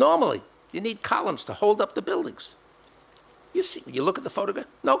 because normally you need columns to hold up the buildings. You look at the photograph,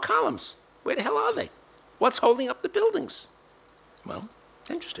 no columns. Where the hell are they? What's holding up the buildings? Well,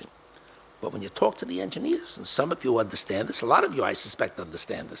 interesting. But when you talk to the engineers, and some of you understand this, a lot of you I suspect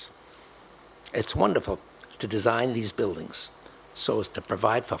understand this, it's wonderful to design these buildings so as to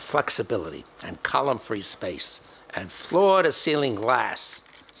provide for flexibility and column-free space and floor-to-ceiling glass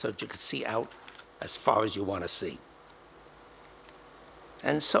so that you can see out as far as you want to see.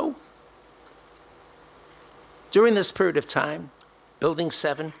 And so, during this period of time, Building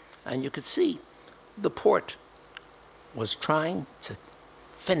 7, and you could see the port was trying to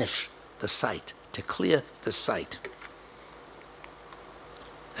finish the site, to clear the site.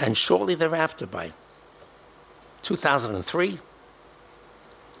 And shortly thereafter, by 2003,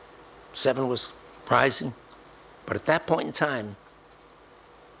 7 was rising. But at that point in time,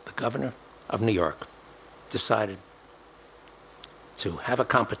 the governor of New York decided to have a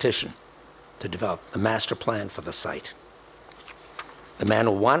competition to develop the master plan for the site. The man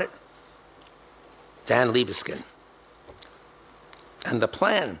who won it, Dan Libeskind. And the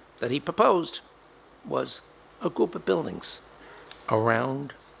plan that he proposed was a group of buildings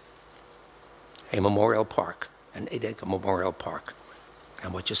around a memorial park, an 8-acre memorial park.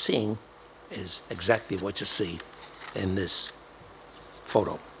 And what you're seeing is exactly what you see in this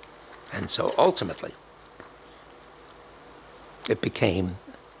photo. And so ultimately, it became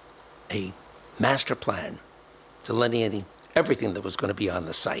a master plan delineating everything that was going to be on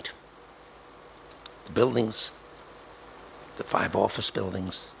the site. The buildings, the 5 office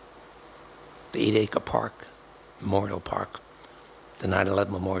buildings, the 8-acre park, memorial park, the 9/11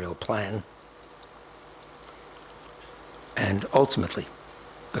 memorial plan, and ultimately,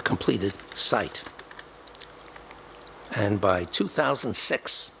 the completed site. And by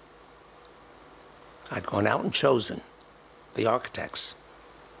 2006, I'd gone out and chosen the architects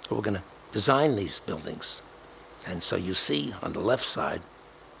who were going to design these buildings. And so you see on the left side,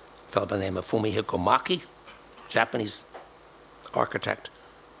 a fellow by the name of Fumihiko Maki, Japanese architect,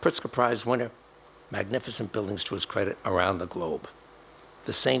 Pritzker Prize winner, magnificent buildings to his credit around the globe.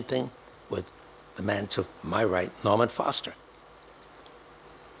 The same thing with the man to my right, Norman Foster.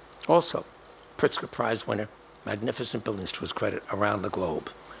 Also, Pritzker Prize winner, magnificent buildings to his credit around the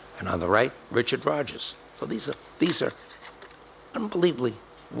globe. And on the right, Richard Rogers. So these are unbelievably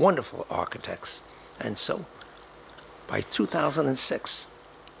wonderful architects. And so by 2006,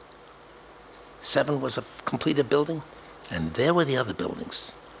 7 was a completed building, and there were the other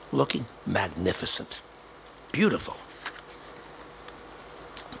buildings, looking magnificent, beautiful.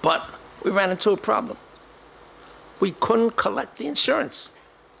 But we ran into a problem. We couldn't collect the insurance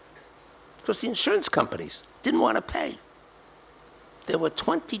because the insurance companies didn't want to pay. There were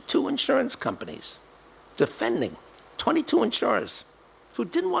 22 insurance companies defending, 22 insurers who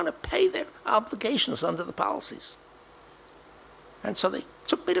didn't want to pay their obligations under the policies. And so they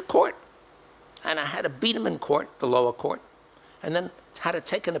took me to court. And I had to beat them in court, the lower court, and then had to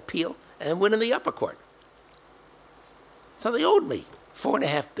take an appeal and win in the upper court. So they owed me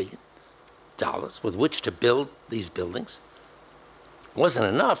 $4.5 billion with which to build these buildings. It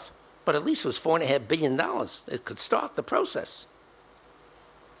wasn't enough, but at least it was $4.5 billion. It could start the process.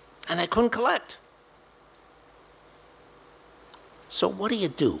 And I couldn't collect. So what do you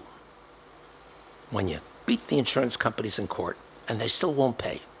do when you beat the insurance companies in court and they still won't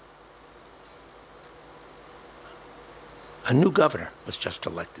pay? A new governor was just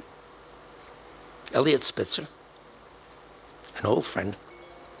elected. Eliot Spitzer, an old friend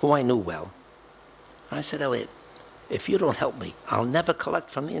who I knew well. And I said, Eliot, if you don't help me, I'll never collect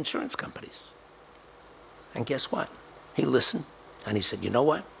from the insurance companies. And guess what? He listened, and he said, you know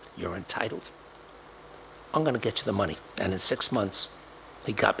what? You're entitled. I'm going to get you the money. And in 6 months,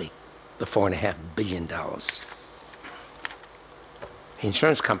 he got me the $4.5 billion. The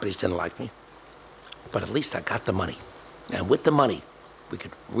insurance companies didn't like me, but at least I got the money. And with the money, we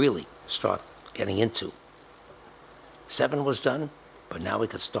could really start getting into. 7 was done, but now we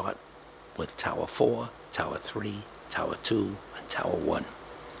could start with Tower 4, Tower 3, Tower 2, and Tower 1.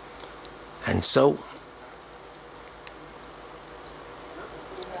 And so,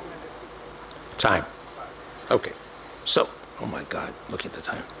 time. Okay. So, oh my God, look at the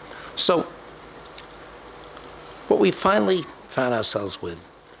time. So, what we finally found ourselves with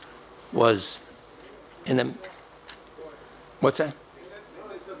was in a... What's that? It's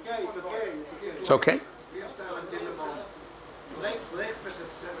okay, it's okay, it's okay. It's okay? We have time until the morning. Breakfast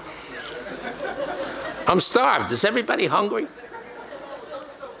at 7 o'clock. I'm starved. Is everybody hungry?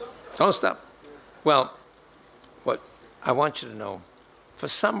 Don't stop. Well, what I want you to know, for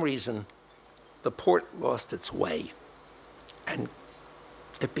some reason, the port lost its way, and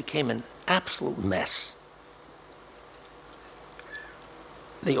it became an absolute mess.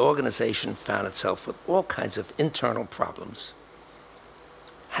 The organization found itself with all kinds of internal problems,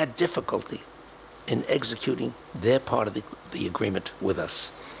 had difficulty in executing their part of the agreement with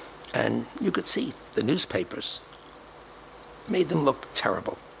us. And you could see the newspapers made them look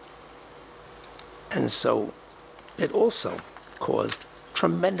terrible. And so it also caused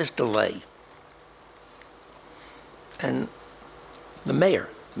tremendous delay. And the mayor,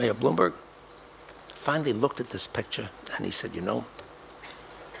 Mayor Bloomberg, finally looked at this picture and he said, you know,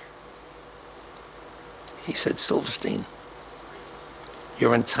 he said, Silverstein,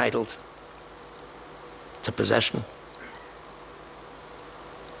 you're entitled to possession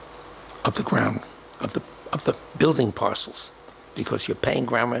of the ground, of the building parcels, because you're paying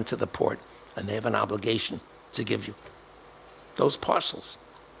ground rent to the port, and they have an obligation to give you those parcels.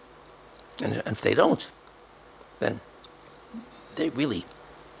 And if they don't, then they really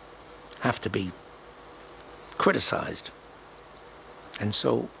have to be criticized. And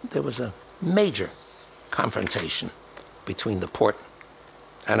so there was a major confrontation between the port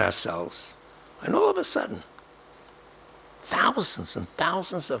and ourselves. And all of a sudden, thousands and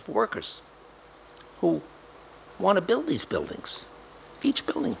thousands of workers who want to build these buildings. Each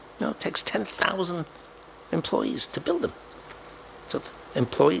building, you know, takes 10,000 employees to build them. So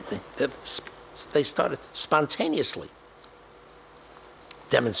they started spontaneously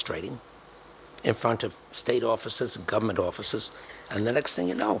demonstrating in front of state offices and government offices. And the next thing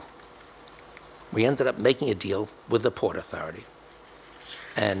you know, we ended up making a deal with the Port Authority.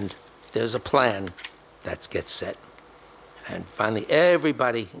 And there's a plan that gets set. And finally,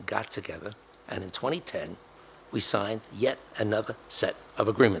 everybody got together. And in 2010, we signed yet another set of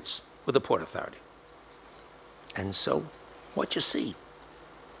agreements with the Port Authority. And so what you see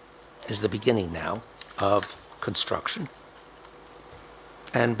is the beginning now of construction.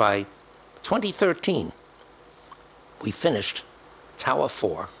 And by 2013, we finished Tower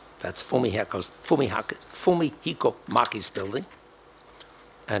 4. That's Fumihiko Maki's building.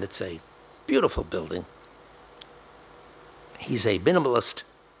 And it's a beautiful building. He's a minimalist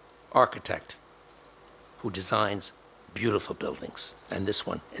architect. who designs beautiful buildings, and this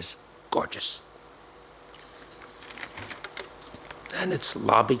one is gorgeous. And its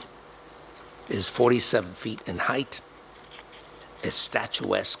lobby is 47 feet in height. It's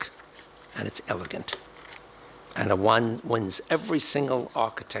statuesque, and it's elegant. And it wins every single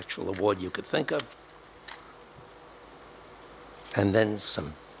architectural award you could think of. And then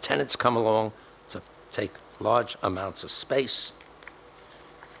some tenants come along to take large amounts of space.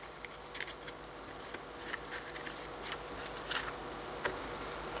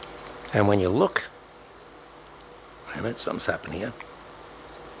 And when you look, wait a minute, something's happening here.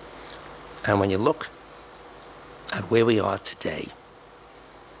 And when you look at where we are today,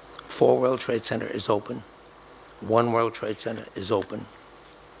 4 World Trade Center is open, 1 World Trade Center is open,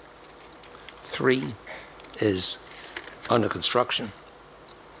 3 is under construction.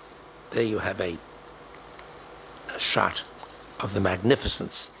 There you have a shot of the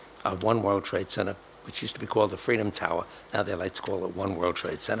magnificence of 1 World Trade Center, which used to be called the Freedom Tower. Now they like to call it 1 World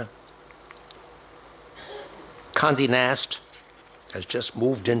Trade Center. Condé Nast has just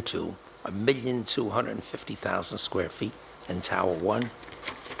moved into 1,250,000 square feet in Tower 1.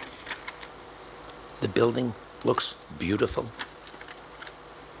 The building looks beautiful.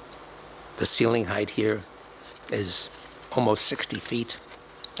 The ceiling height here is almost 60 feet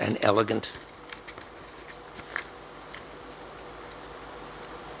and elegant.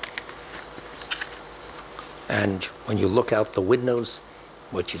 And when you look out the windows,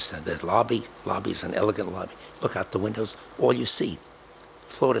 what you said, the lobby's an elegant lobby. Look out the windows, all you see,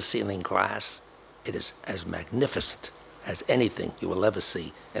 floor-to-ceiling glass. It is as magnificent as anything you will ever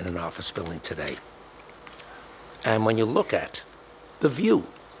see in an office building today. And when you look at the view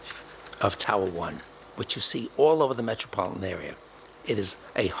of Tower 1, which you see all over the metropolitan area, it is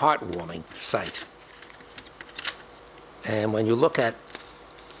a heartwarming sight. And when you look at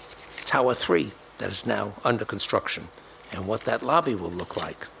Tower 3, that is now under construction, and what that lobby will look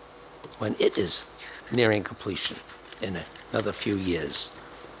like when it is nearing completion in another few years,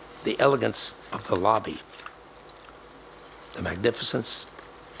 the elegance of the lobby, the magnificence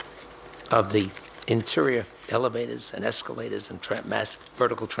of the interior elevators and escalators and mass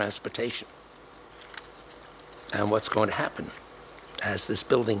vertical transportation, and what's going to happen as this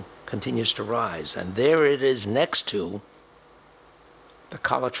building continues to rise. And there it is next to the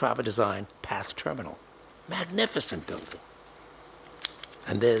Calatrava Design Path Terminal. Magnificent building.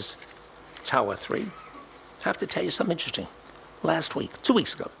 And there's Tower 3. I have to tell you something interesting. Last week, 2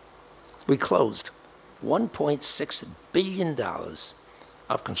 weeks ago, we closed $1.6 billion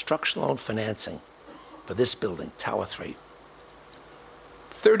of construction loan financing for this building, Tower 3.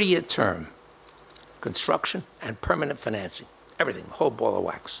 30-year term, construction and permanent financing, everything, the whole ball of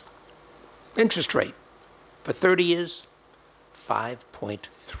wax. Interest rate for 30 years,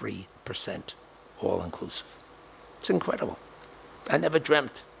 5.3%, all inclusive. It's incredible. I never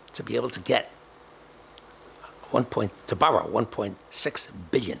dreamt to be able to get to borrow $1.6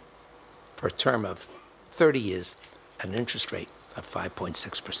 billion for a term of 30 years at an interest rate of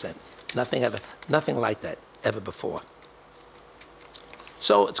 5.6%. Nothing like that ever before.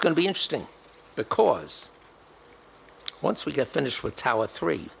 So it's going to be interesting because once we get finished with Tower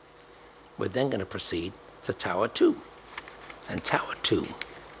 3, we're then going to proceed to Tower 2. And Tower 2,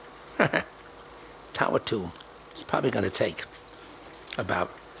 Tower 2 is probably going to take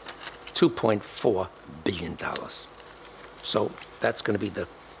about $2.4 billion. So that's going to be the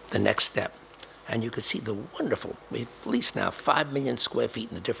next step. And you can see the wonderful, we have leased now 5 million square feet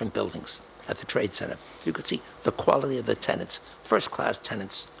in the different buildings at the Trade Center. You can see the quality of the tenants, first-class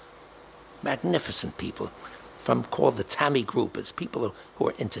tenants, magnificent people, called the TAMI Group. It's people who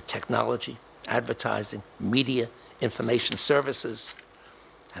are into technology, advertising, media, information services.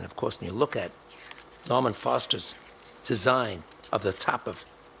 And of course, when you look at Norman Foster's design of the top of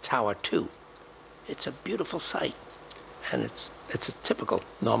Tower 2, it's a beautiful sight. And it's a typical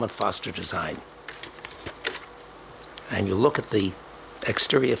Norman Foster design. And you look at the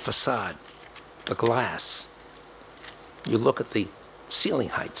exterior facade, the glass. You look at the ceiling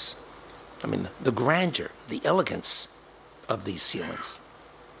heights. I mean, the grandeur, the elegance of these ceilings.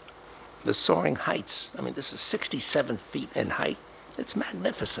 The soaring heights. I mean, this is 67 feet in height. It's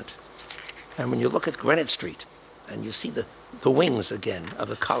magnificent. And when you look at Greenwich Street, and you see the wings again of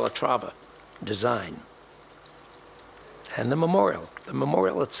the Calatrava design, and the memorial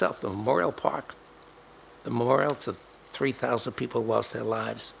itself, the memorial park, the memorial to 3,000 people who lost their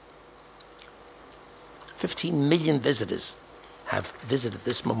lives. 15 million visitors have visited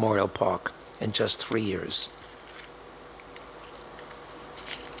this memorial park in just 3 years.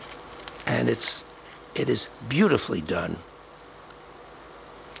 And it is beautifully done.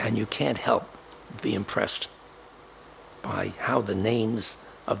 And you can't help be impressed by how the names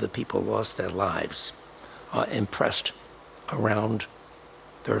of the people who lost their lives are impressed around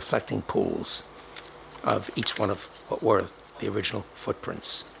the reflecting pools of each one of what were the original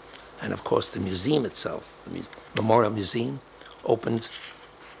footprints. And of course, the museum itself, the Memorial Museum, opened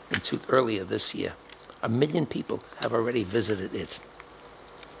earlier this year. 1 million people have already visited it.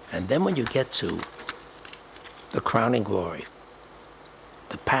 And then when you get to the crowning glory,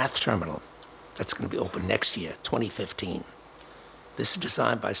 the Path Terminal, that's going to be open next year, 2015. This is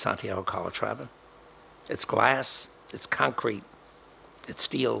designed by Santiago Calatrava. It's glass, it's concrete, it's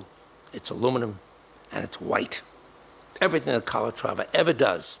steel, it's aluminum, and it's white. Everything that Calatrava ever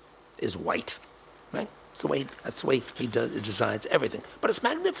does is white, right? That's the way he designs everything. But it's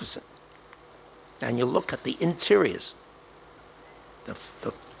magnificent. And you look at the interiors,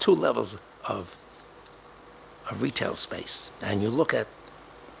 the 2 levels of retail space, and you look at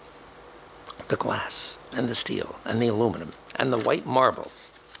the glass and the steel and the aluminum and the white marble,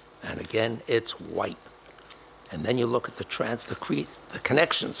 and again, it's white. And then you look at the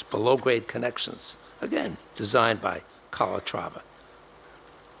connections, below-grade connections, again, designed by Calatrava.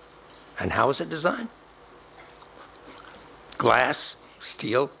 And how is it designed? Glass,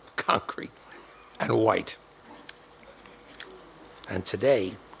 steel, concrete, and white. And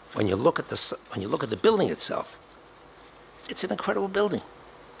today, when you look at the building itself, it's an incredible building.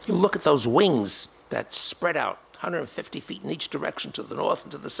 You look at those wings that spread out 150 feet in each direction to the north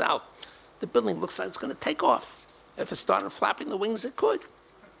and to the south. The building looks like it's going to take off. If it started flapping the wings, it could.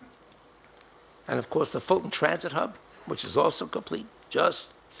 And of course, the Fulton Transit Hub, which is also complete,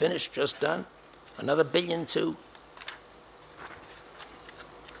 just finished, just done. Another $1 billion too.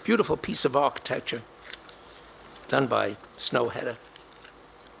 Beautiful piece of architecture done by Snowheader.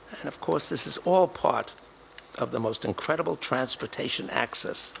 And of course, this is all part of the most incredible transportation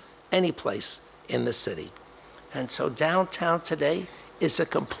access any place in the city. And so downtown today is a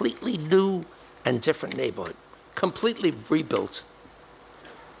completely new and different neighborhood, completely rebuilt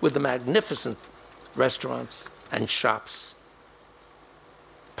with the magnificent restaurants and shops.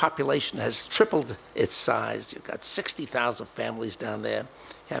 Population has tripled its size. You've got 60,000 families down there.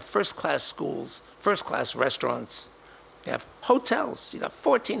 You have first-class schools, first-class restaurants. You have hotels. You got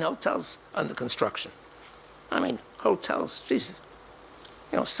 14 hotels under construction. I mean, hotels, Jesus.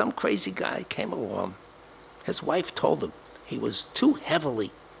 You know, some crazy guy came along. His wife told him he was too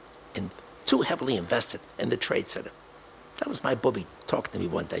heavily invested in the Trade Center. That was my booby talking to me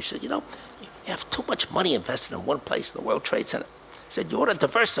one day. She said, you know, you have too much money invested in one place, the World Trade Center. She said, you ought to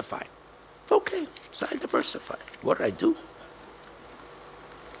diversify. Okay, so I diversified. What did I do?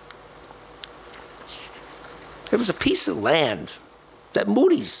 There was a piece of land that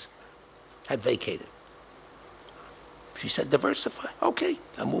Moody's had vacated. She said, diversify. Okay,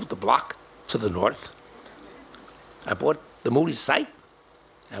 I moved the block to the north. I bought the Moody's site,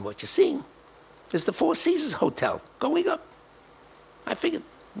 and what you're seeing is the Four Seasons Hotel going up. I figured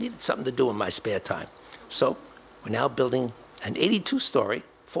needed something to do in my spare time. So we're now building an 82-story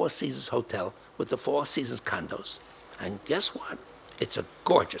Four Seasons Hotel with the Four Seasons condos. And guess what? It's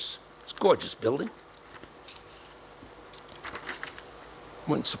gorgeous building.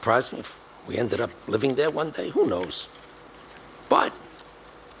 Wouldn't surprise me if we ended up living there one day. Who knows? But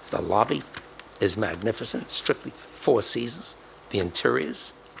the lobby is magnificent, strictly Four Seasons. The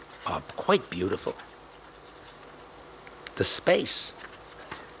interiors are quite beautiful. The space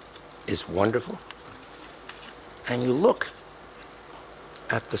is wonderful. And you look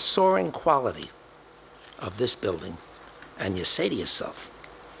at the soaring quality of this building, and you say to yourself,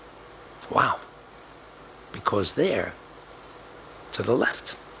 wow, because there, to the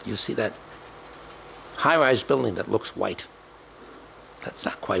left, you see that high-rise building that looks white. That's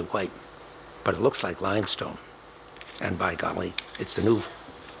not quite white, but it looks like limestone. And by golly, it's the new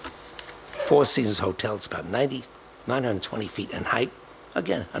Four Seasons Hotel. It's about 920 feet in height.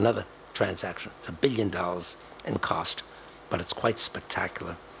 Again, another transaction. It's $1 billion in cost, but it's quite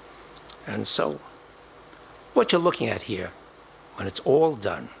spectacular. And so what you're looking at here, when it's all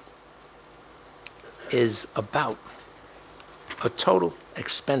done, is about a total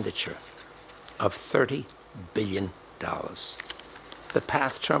expenditure of $30 billion. The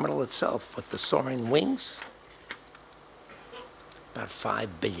Path Terminal itself, with the soaring wings, about $5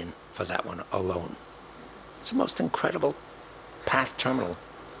 billion for that one alone. It's the most incredible Path Terminal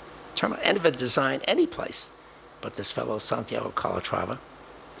ever designed any place. But this fellow, Santiago Calatrava,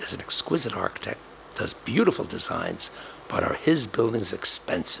 is an exquisite architect, does beautiful designs, but are his buildings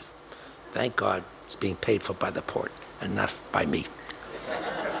expensive? Thank God it's being paid for by the port and not by me.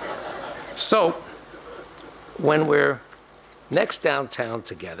 So, when we're next downtown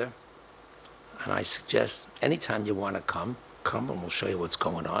together, And I suggest anytime you want to come and we'll show you what's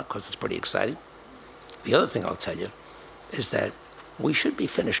going on, because it's pretty exciting. The other thing I'll tell you is that we should be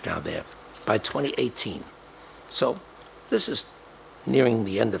finished down there by 2018. So this is nearing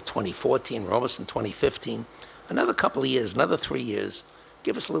the end of 2014. We're almost in 2015. Another couple of years, another 3 years,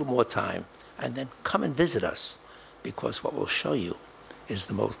 give us a little more time, and then come and visit us, because what we'll show you is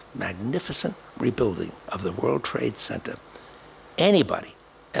the most magnificent rebuilding of the World Trade Center anybody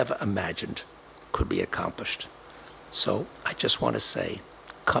ever imagined could be accomplished. So I just want to say,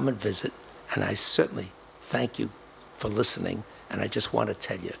 come and visit, and I certainly thank you for listening, and I just want to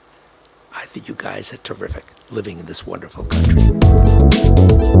tell you, I think you guys are terrific living in this wonderful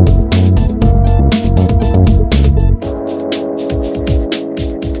country.